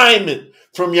assignment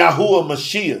from YAHUAH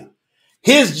Mashiyha.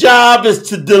 His job is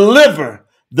to deliver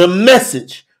the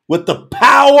message with the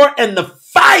power and the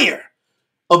fire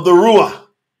of the Ruach.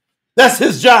 That's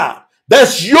his job.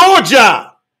 That's your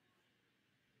job.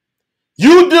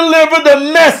 You deliver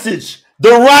the message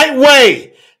the right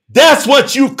way. That's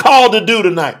what you called to do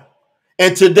tonight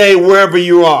and today, wherever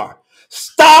you are.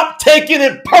 Stop taking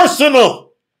it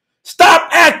personal. Stop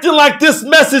acting like this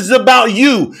message is about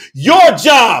you. Your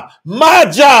job, my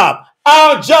job,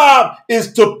 our job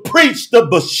is to preach the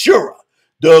Bashura,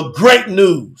 the great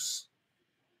news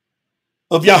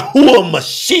of YAHUAH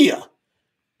Mashiyha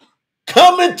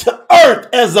coming to earth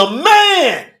as a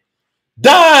man,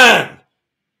 dying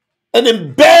an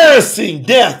embarrassing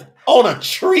death on a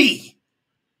tree,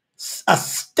 a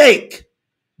stake.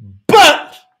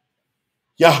 But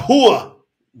YAHUAH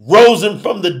rose him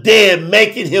from the dead,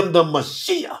 making him the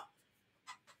Mashiyha.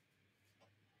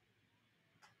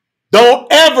 Don't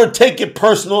ever take it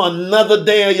personal another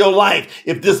day of your life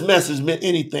if this message meant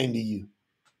anything to you.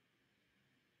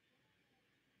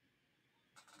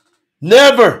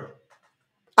 Never.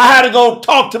 I had to go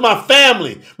talk to my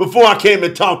family before I came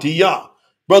and talked to y'all.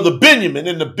 Brother Benjamin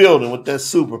in the building with that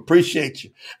super. Appreciate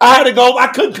you. I had to go. I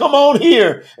couldn't come on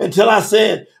here until I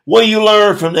said, what do you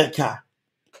learn from that guy?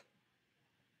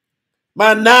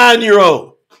 My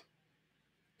 9-year-old,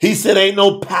 he said, ain't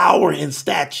no power in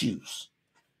statues.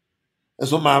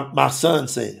 That's what my son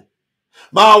said.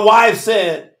 My wife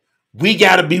said, we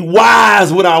got to be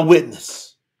wise with our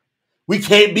witness. We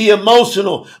can't be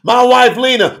emotional. My wife,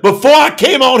 Lena, before I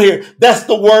came on here, that's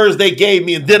the words they gave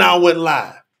me, and then I went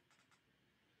live.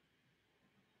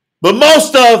 But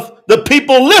most of the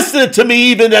people listening to me,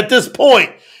 even at this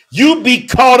point, you be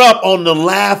caught up on the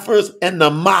laughers and the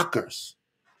mockers.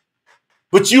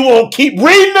 But you won't keep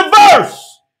reading the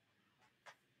verse.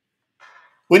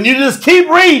 When you just keep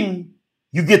reading,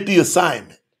 you get the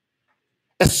assignment.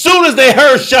 As soon as they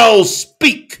heard Shaul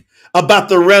speak about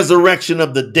the resurrection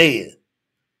of the dead,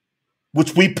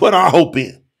 which we put our hope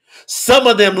in, some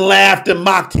of them laughed and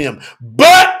mocked him,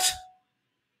 but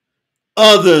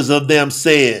others of them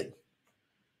said,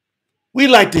 we'd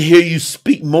like to hear you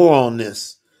speak more on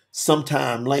this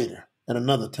sometime later at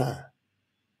another time.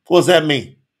 What does that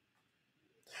mean?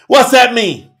 What's that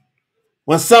mean?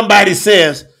 When somebody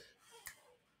says,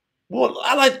 well,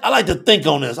 I like to think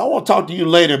on this. I want to talk to you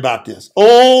later about this.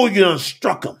 Oh, you done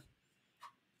struck them.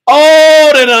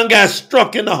 Oh, they done got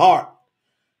struck in the heart.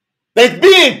 They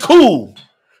being cool.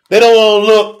 They don't want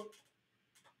to look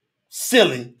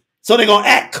silly, so they're going to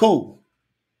act cool.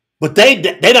 But they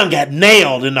done got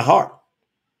nailed in the heart.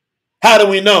 How do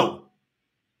we know?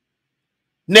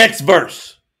 Next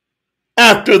verse.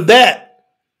 After that,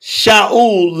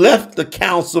 Shaul left the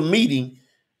council meeting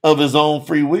of his own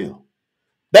free will.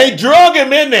 They drug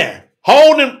him in there,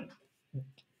 holding him,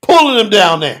 pulling him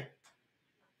down there.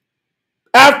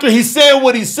 After he said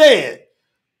what he said,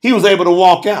 he was able to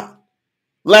walk out.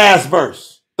 Last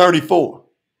verse, 34.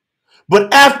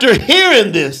 But after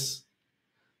hearing this,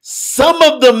 some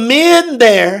of the men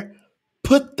there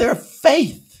put their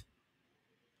faith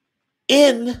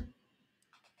in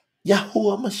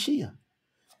YAHUAH Mashiyha.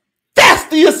 That's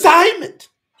the assignment.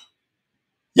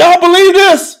 Y'all believe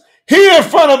this? Here in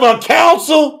front of a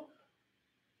council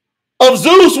of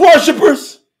Zeus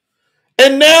worshipers,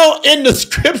 and now in the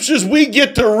scriptures we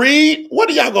get to read, what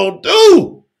are y'all going to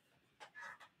do?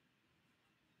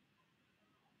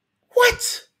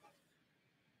 What?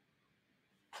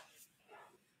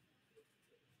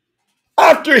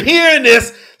 After hearing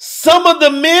this, some of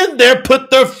the men there put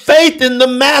their faith in the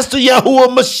master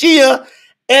YAHUAH Mashiyha,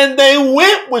 and they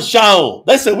went with Shaul.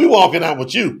 They said, we walking out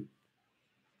with you.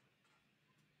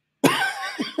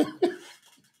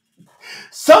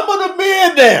 Some of the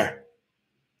men there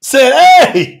said,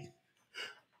 hey,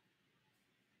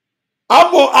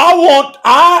 hallelujah,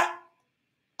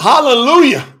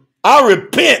 I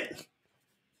repent.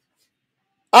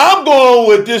 I'm going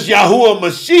with this YAHUAH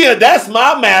Mashiyha. That's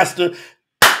my master.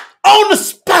 On the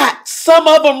spot, some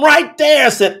of them right there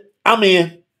said, I'm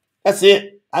in. That's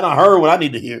it. I done heard what I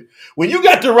need to hear. When you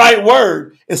got the right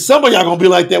word, and some of y'all going to be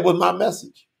like that with my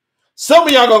message. Some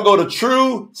of y'all going to go to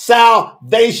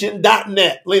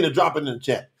truesalvation.net. Lena, drop it in the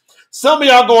chat. Some of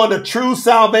y'all going to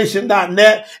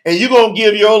truesalvation.net, and you're going to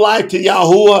give your life to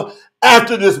YAHUAH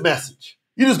after this message.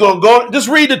 You just going to go, just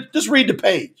read the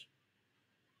page.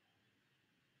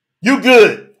 You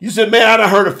good. You said, man, I done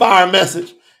heard a fire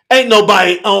message. Ain't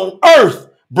nobody on earth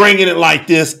bringing it like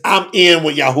this. I'm in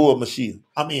with YAHUAH Mashiyha.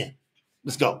 I'm in.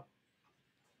 Let's go.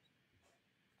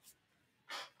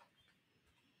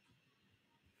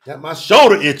 Got my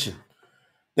shoulder itching.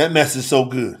 That mess is so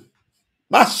good.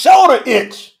 My shoulder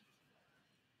itch.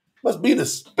 Must be the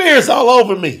spirits all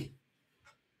over me.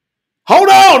 Hold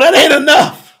on, that ain't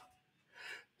enough.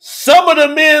 Some of the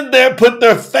men there put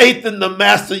their faith in the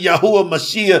master YAHUAH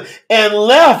Mashiyha and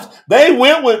left. They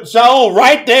went with Shaul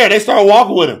right there. They started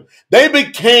walking with him. They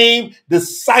became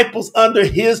disciples under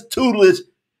his tutelage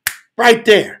right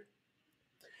there.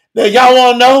 Now, y'all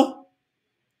want to know?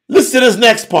 Listen to this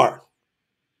next part.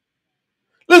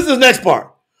 Listen to this next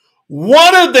part.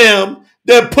 One of them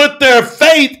that put their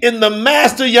faith in the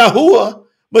master YAHUAH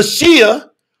Mashiyha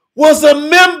was a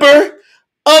member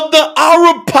of the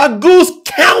Areopagus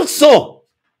Council,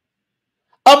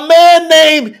 a man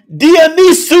named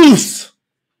Dionysus.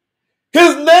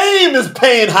 His name is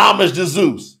paying homage to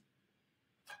Zeus.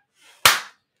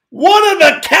 One of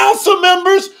the council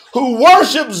members who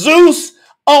worshiped Zeus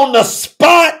on the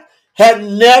spot had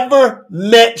never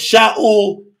met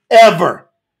Shaul ever.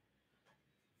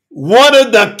 One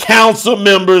of the council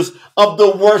members of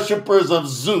the worshipers of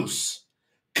Zeus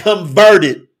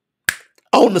converted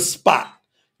on the spot,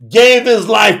 gave his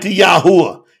life to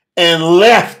YAHUAH, and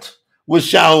left with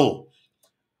Shaul.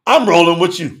 I'm rolling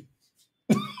with you.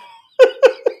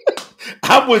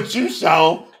 I'm with you,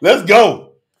 Shaul. Let's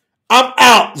go. I'm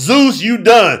out. Zeus, you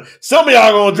done. Some of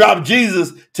y'all gonna drop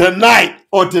Jesus tonight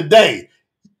or today.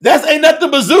 That ain't nothing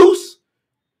but Zeus.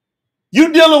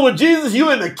 You dealing with Jesus,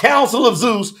 you in the council of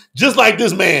Zeus, just like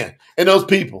this man and those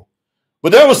people.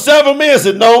 But there were several men that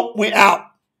said, no, we out.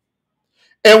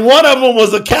 And one of them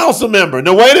was a council member.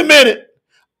 Now, wait a minute.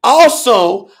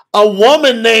 Also, a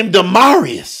woman named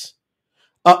Damaris,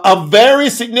 a very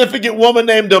significant woman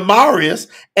named Damaris,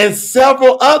 and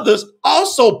several others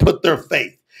also put their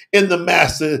faith in the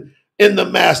master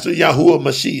YAHUAH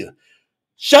Mashiyha.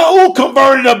 Shaul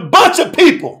converted a bunch of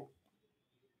people.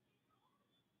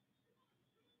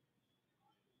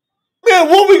 Man,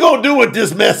 what we gonna do with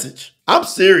this message? I'm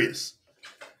serious.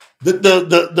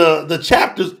 The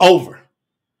chapter's over.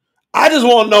 I just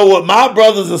want to know what my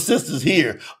brothers and sisters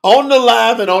here on the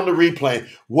live and on the replay,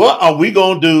 what are we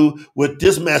going to do with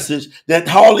this message that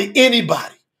hardly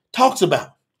anybody talks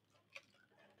about?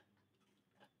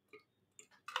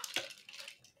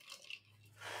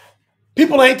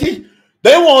 People ain't teaching.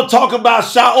 They want to talk about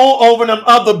Shaul over them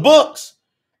other books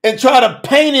and try to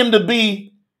paint him to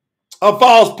be a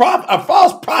false prophet. A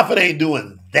false prophet ain't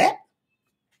doing that.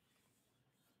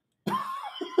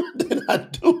 They're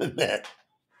not doing that.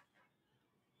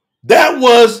 That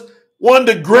was one of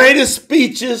the greatest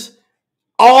speeches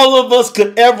all of us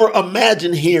could ever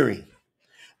imagine hearing.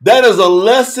 That is a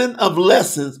lesson of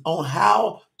lessons on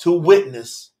how to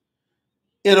witness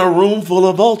in a room full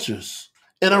of vultures,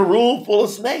 in a room full of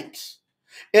snakes,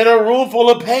 in a room full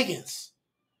of pagans.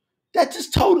 That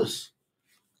just told us.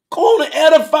 Go on and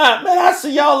edify. Man, I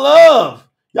see y'all love.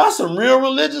 Y'all some real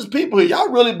religious people here. Y'all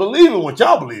really believe in what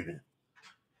y'all believe in.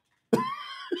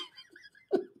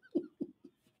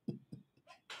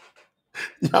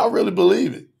 Y'all really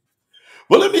believe it.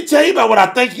 Well, let me tell you about what I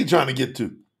think you're trying to get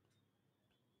to.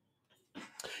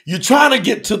 You're trying to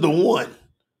get to the one.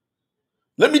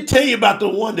 Let me tell you about the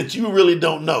one that you really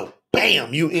don't know.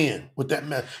 Bam, you in with that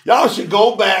mess. Y'all should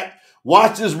go back,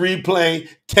 watch this replay,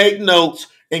 take notes,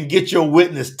 and get your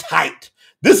witness tight.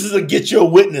 This is a get your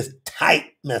witness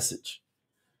tight message.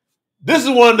 This is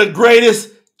one of the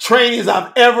greatest trainings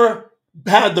I've ever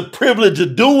had the privilege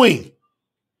of doing.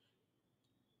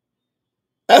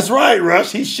 That's right,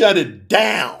 Rush. He shut it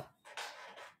down.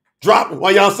 Drop it.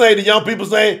 While y'all say, the young people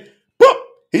say, boop,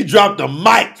 he dropped the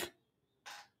mic.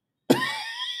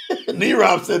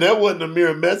 Nerob said that wasn't a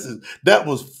mere message. That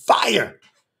was fire.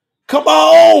 Come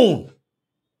on.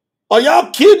 Are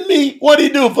y'all kidding me? What'd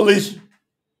he do, Felicia?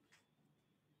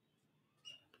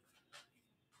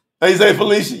 He say,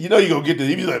 Felicia, you know you're going to get this.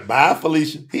 He be like, bye,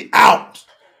 Felicia. He out.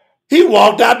 He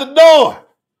walked out the door.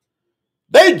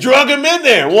 They drug him in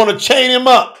there, want to chain him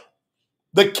up.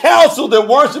 The council that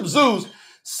worship Zeus,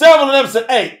 several of them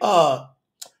said, hey,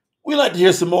 we'd like to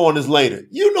hear some more on this later.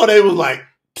 You know they was like,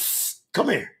 come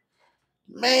here.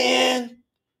 Man,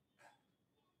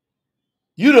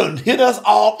 you done hit us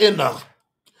all in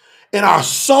our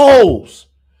souls.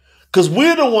 Because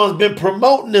we're the ones been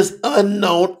promoting this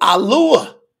unknown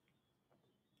YAHUAH.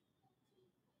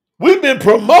 We've been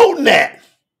promoting that.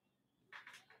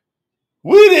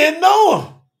 We didn't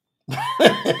know him.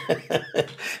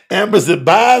 Amber said,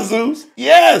 bye, Zeus.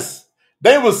 Yes.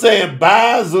 They were saying,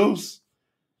 bye, Zeus.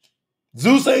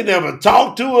 Zeus ain't never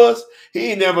talked to us.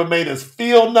 He ain't never made us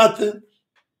feel nothing.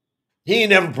 He ain't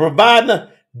never provided nothing.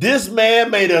 This man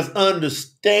made us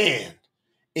understand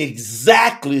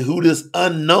exactly who this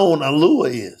unknown YAHUAH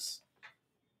is.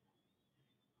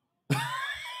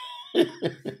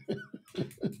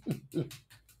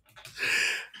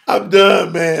 I'm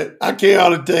done, man. I can't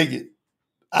hardly take it.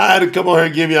 I had to come on here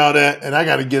and give y'all that, and I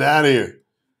got to get out of here.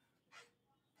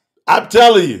 I'm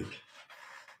telling you,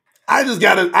 I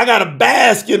gotta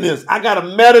bask in this. I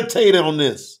gotta meditate on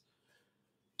this.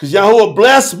 Because YAHUAH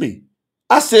blessed me.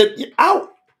 I said,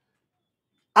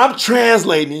 I'm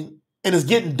translating, and it's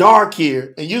getting dark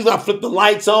here, and usually I flip the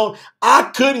lights on. I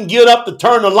couldn't get up to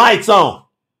turn the lights on.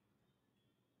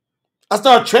 I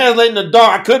started translating in the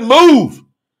dark. I couldn't move.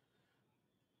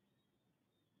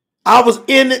 I was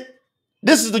in it.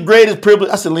 This is the greatest privilege.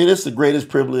 I said, Lena, this is the greatest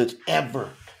privilege ever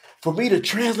for me to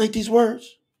translate these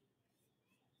words.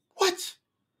 What?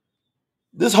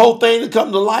 This whole thing to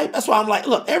come to life. That's why I'm like,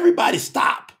 look, everybody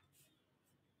stop.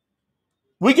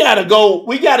 We got to go.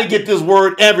 We got to get this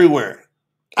word everywhere.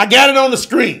 I got it on the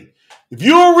screen. If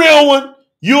you're a real one,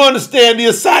 you understand the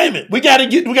assignment. We got to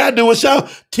do a show.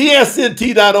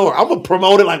 TSNT.org. I'm going to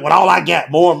promote it like with all I got,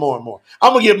 more and more and more.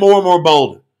 I'm going to get more and more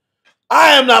bolder.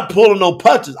 I am not pulling no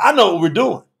punches. I know what we're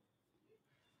doing.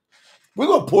 We're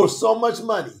going to pour so much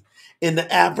money into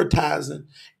advertising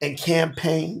and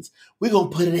campaigns. We're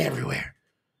going to put it everywhere.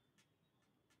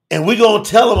 And we're going to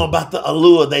tell them about the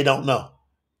allure they don't know.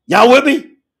 Y'all with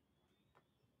me?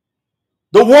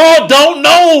 The world don't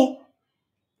know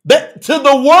that. To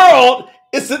the world,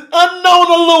 it's an unknown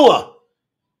allure.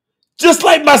 Just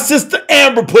like my sister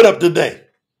Amber put up today.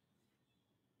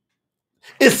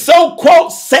 It's so,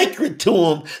 quote, sacred to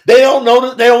them. They don't know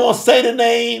that. They don't want to say the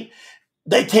name.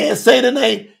 They can't say the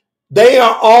name. They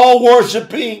are all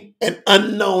worshiping an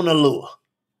unknown allure.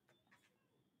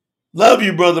 Love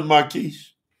you, Brother Marquise.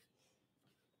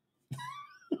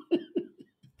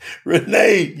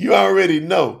 Renee, you already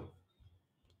know.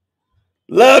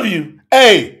 Love you.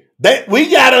 Hey,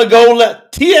 we gotta go.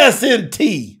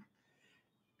 TSNT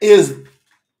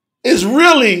is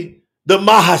really the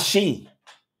Mahashim,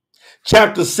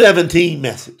 chapter 17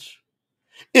 message.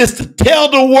 It's to tell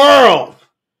the world.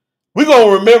 We're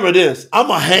gonna remember this. I'm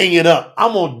gonna hang it up.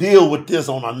 I'm gonna deal with this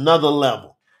on another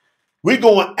level. We're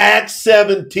going Acts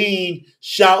 17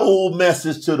 Shaul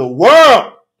message to the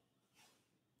world.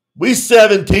 We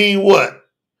 17 what?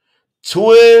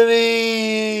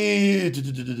 20.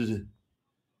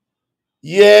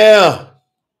 Yeah.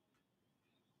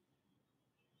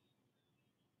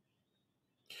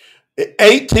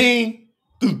 18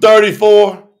 through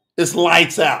 34, it's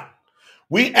lights out.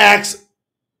 We Acts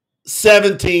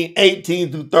 17,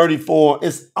 18 through 34,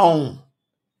 it's on.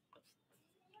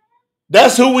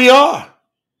 That's who we are.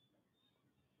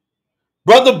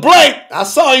 Brother Blake, I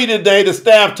saw you today. The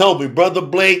staff told me, Brother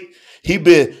Blake,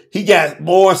 he got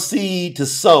more seed to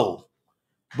sow.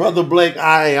 Brother Blake,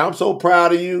 I'm so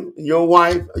proud of you and your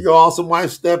wife, your awesome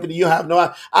wife, Stephanie. You have no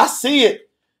idea. I see it.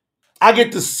 I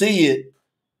get to see it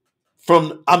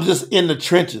I'm just in the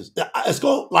trenches. It's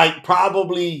going like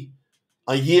probably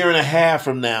a year and a half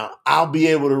from now, I'll be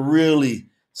able to really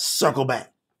circle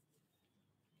back.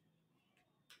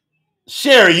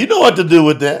 Sherry, you know what to do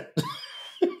with that.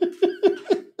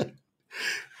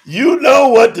 You know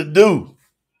what to do.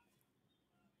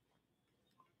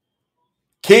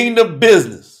 Kingdom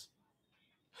business.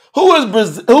 Who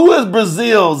is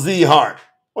Brazil Z Hart?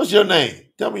 What's your name?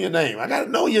 Tell me your name. I got to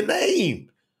know your name.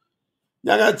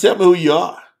 Y'all got to tell me who you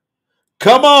are.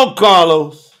 Come on,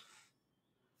 Carlos.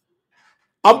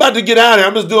 I'm about to get out of here.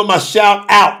 I'm just doing my shout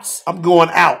outs. I'm going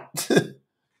out.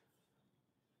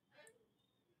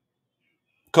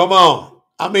 Come on.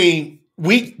 I mean,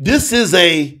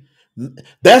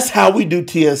 that's how we do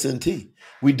TSNT.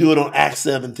 We do it on Acts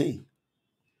 17.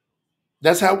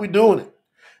 That's how we're doing it.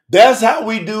 That's how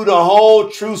we do the whole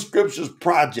True Scriptures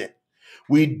project.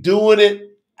 We doing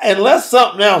it unless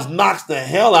something else knocks the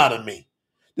hell out of me.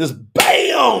 Just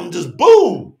bam, just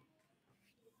boom.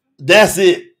 That's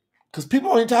it. Because people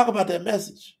don't even talk about that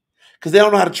message. Because they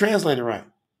don't know how to translate it right.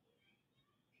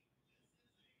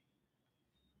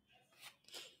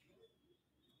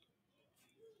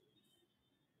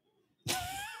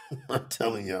 I'm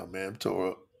telling y'all, man, I'm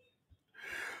tore up.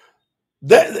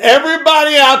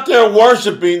 Everybody out there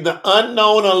worshiping the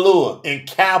unknown allure in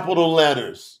capital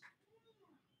letters.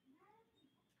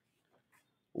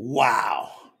 Wow.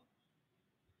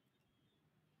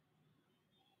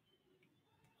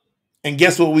 And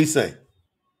guess what we say?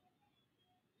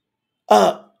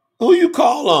 Who you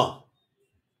call on?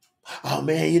 Oh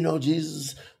man,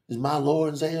 Jesus is my Lord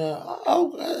and Savior.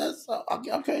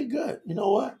 Okay, good. You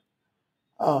know what?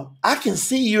 I can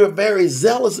see you're very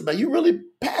zealous about it. You're really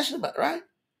passionate about it, right?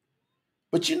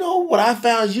 But you know what I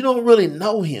found is you don't really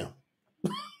know him.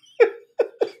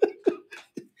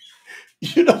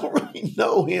 You don't really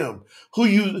know him.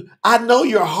 I know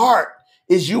your heart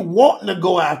is you wanting to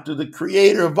go after the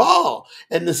creator of all.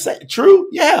 And to say, true?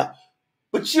 Yeah.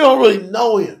 But you don't really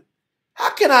know him.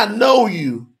 How can I know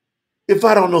you if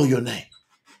I don't know your name?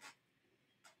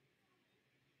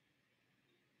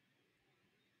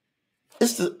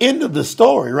 It's the end of the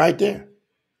story right there.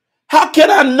 How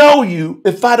can I know you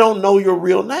if I don't know your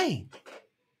real name?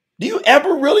 Do you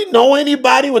ever really know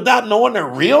anybody without knowing their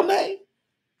real name?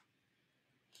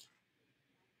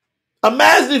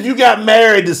 Imagine if you got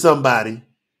married to somebody,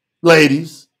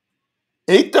 ladies,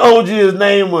 and he told you his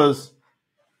name was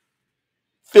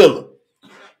Philip.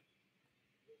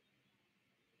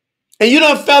 And you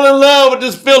done fell in love with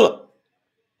this Philip.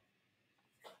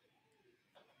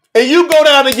 And you go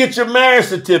down to get your marriage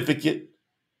certificate.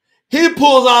 He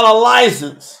pulls out a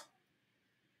license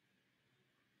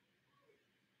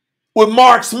with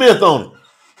Mark Smith on it.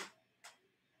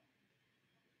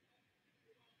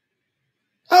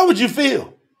 How would you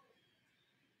feel?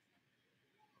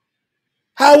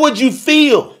 How would you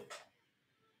feel?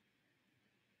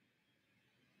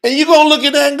 And you're going to look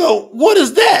at that and go, what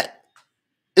is that?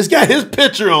 It's got his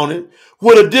picture on it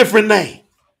with a different name.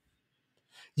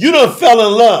 You done fell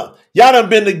in love. Y'all done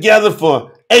been together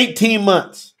for 18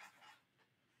 months.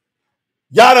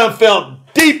 Y'all done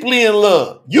felt deeply in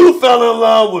love. You fell in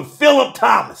love with Philip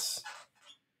Thomas.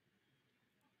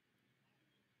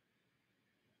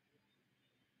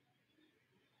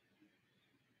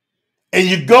 And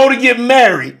you go to get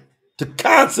married, to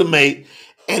consummate,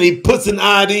 and he puts an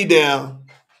ID down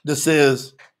that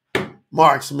says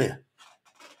Mark Smith.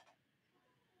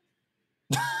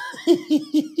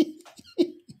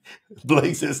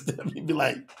 Blake says, he'd be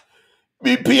like,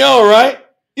 BPO, right?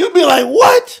 You'll be like,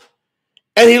 what?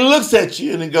 And he looks at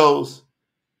you and he goes,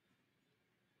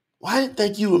 well, I didn't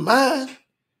think you were mine.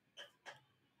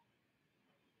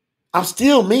 I'm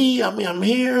still me. I mean, I'm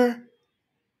here.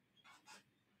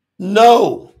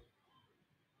 No.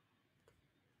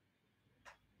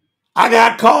 I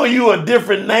got to call you a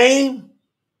different name.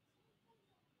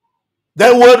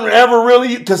 That wasn't ever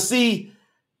really, because see,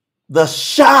 the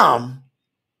Sham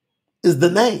is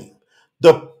the name.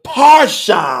 The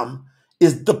Parsham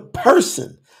is the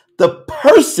person. The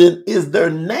person is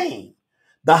their name.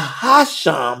 The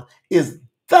Hasham is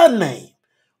the name,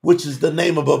 which is the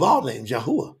name above all names,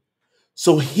 Yahuwah.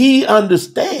 So he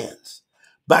understands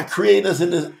by creating us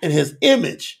in his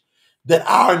image that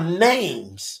our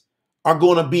names are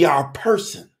going to be our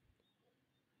person.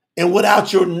 And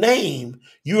without your name,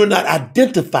 you are not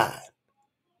identified.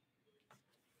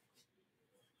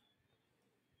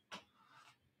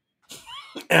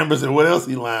 Amber said, what else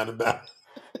he lying about?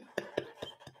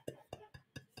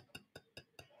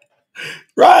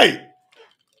 Right.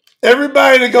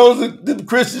 Everybody that goes to the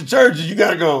Christian churches, you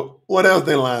got to go, what else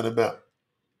they lying about?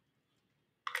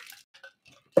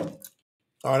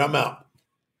 All right, I'm out.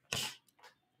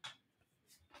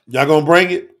 Y'all going to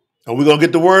bring it? Are we going to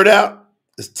get the word out?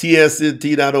 It's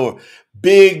tsnt.org.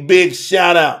 Big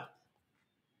shout out.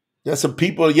 There's some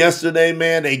people yesterday,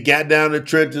 man. They got down the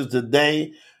trenches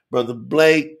today. Brother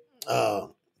Blake,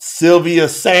 Sylvia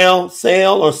Sale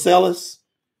or Celis.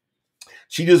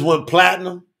 She just went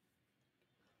platinum.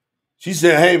 She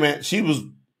said, hey, man, she was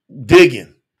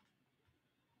digging.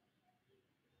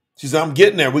 She said, I'm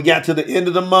getting there. We got to the end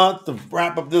of the month to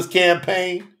wrap up this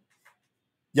campaign.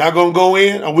 Y'all going to go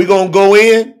in? Are we going to go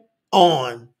in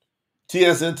on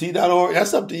tsnt.org?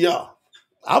 That's up to y'all.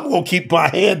 I'm going to keep my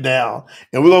head down,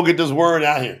 and we're going to get this word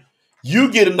out here.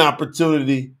 You get an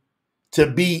opportunity to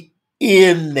be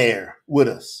in there with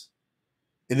us.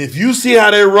 And if you see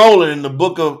how they're rolling in the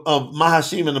book of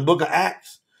Mahashim and the book of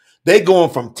Acts, they going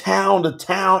from town to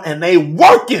town, and they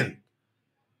working.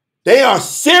 They are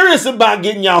serious about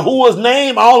getting Yahuwah's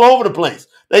name all over the place.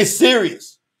 They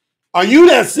serious. Are you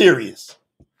that serious?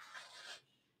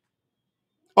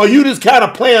 Or you just kind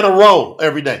of playing a role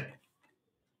every day?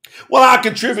 Well, I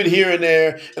contribute here and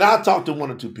there, and I'll talk to one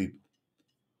or two people.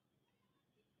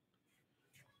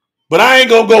 But I ain't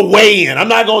going to go way in. I'm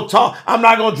not going to talk. I'm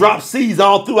not going to drop C's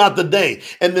all throughout the day.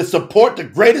 And to support the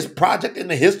greatest project in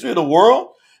the history of the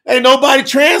world, ain't nobody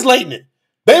translating it.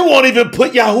 They won't even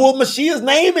put YAHUAH Mashiyha's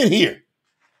name in here.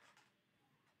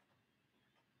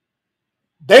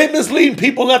 They misleading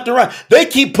people left and right. They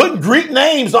keep putting Greek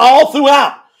names all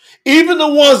throughout. Even the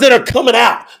ones that are coming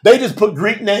out, they just put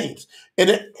Greek names. And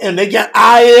they got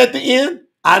I at the end.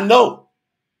 I know.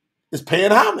 It's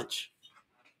paying homage.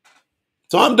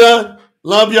 So I'm done.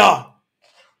 Love y'all.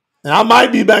 And I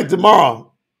might be back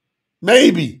tomorrow.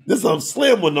 Maybe. This is a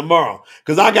slim one tomorrow.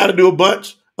 Because I got to do a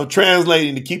bunch of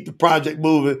translating to keep the project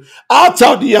moving. I'll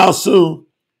talk to y'all soon.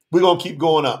 We're going to keep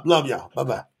going up. Love y'all.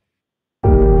 Bye-bye.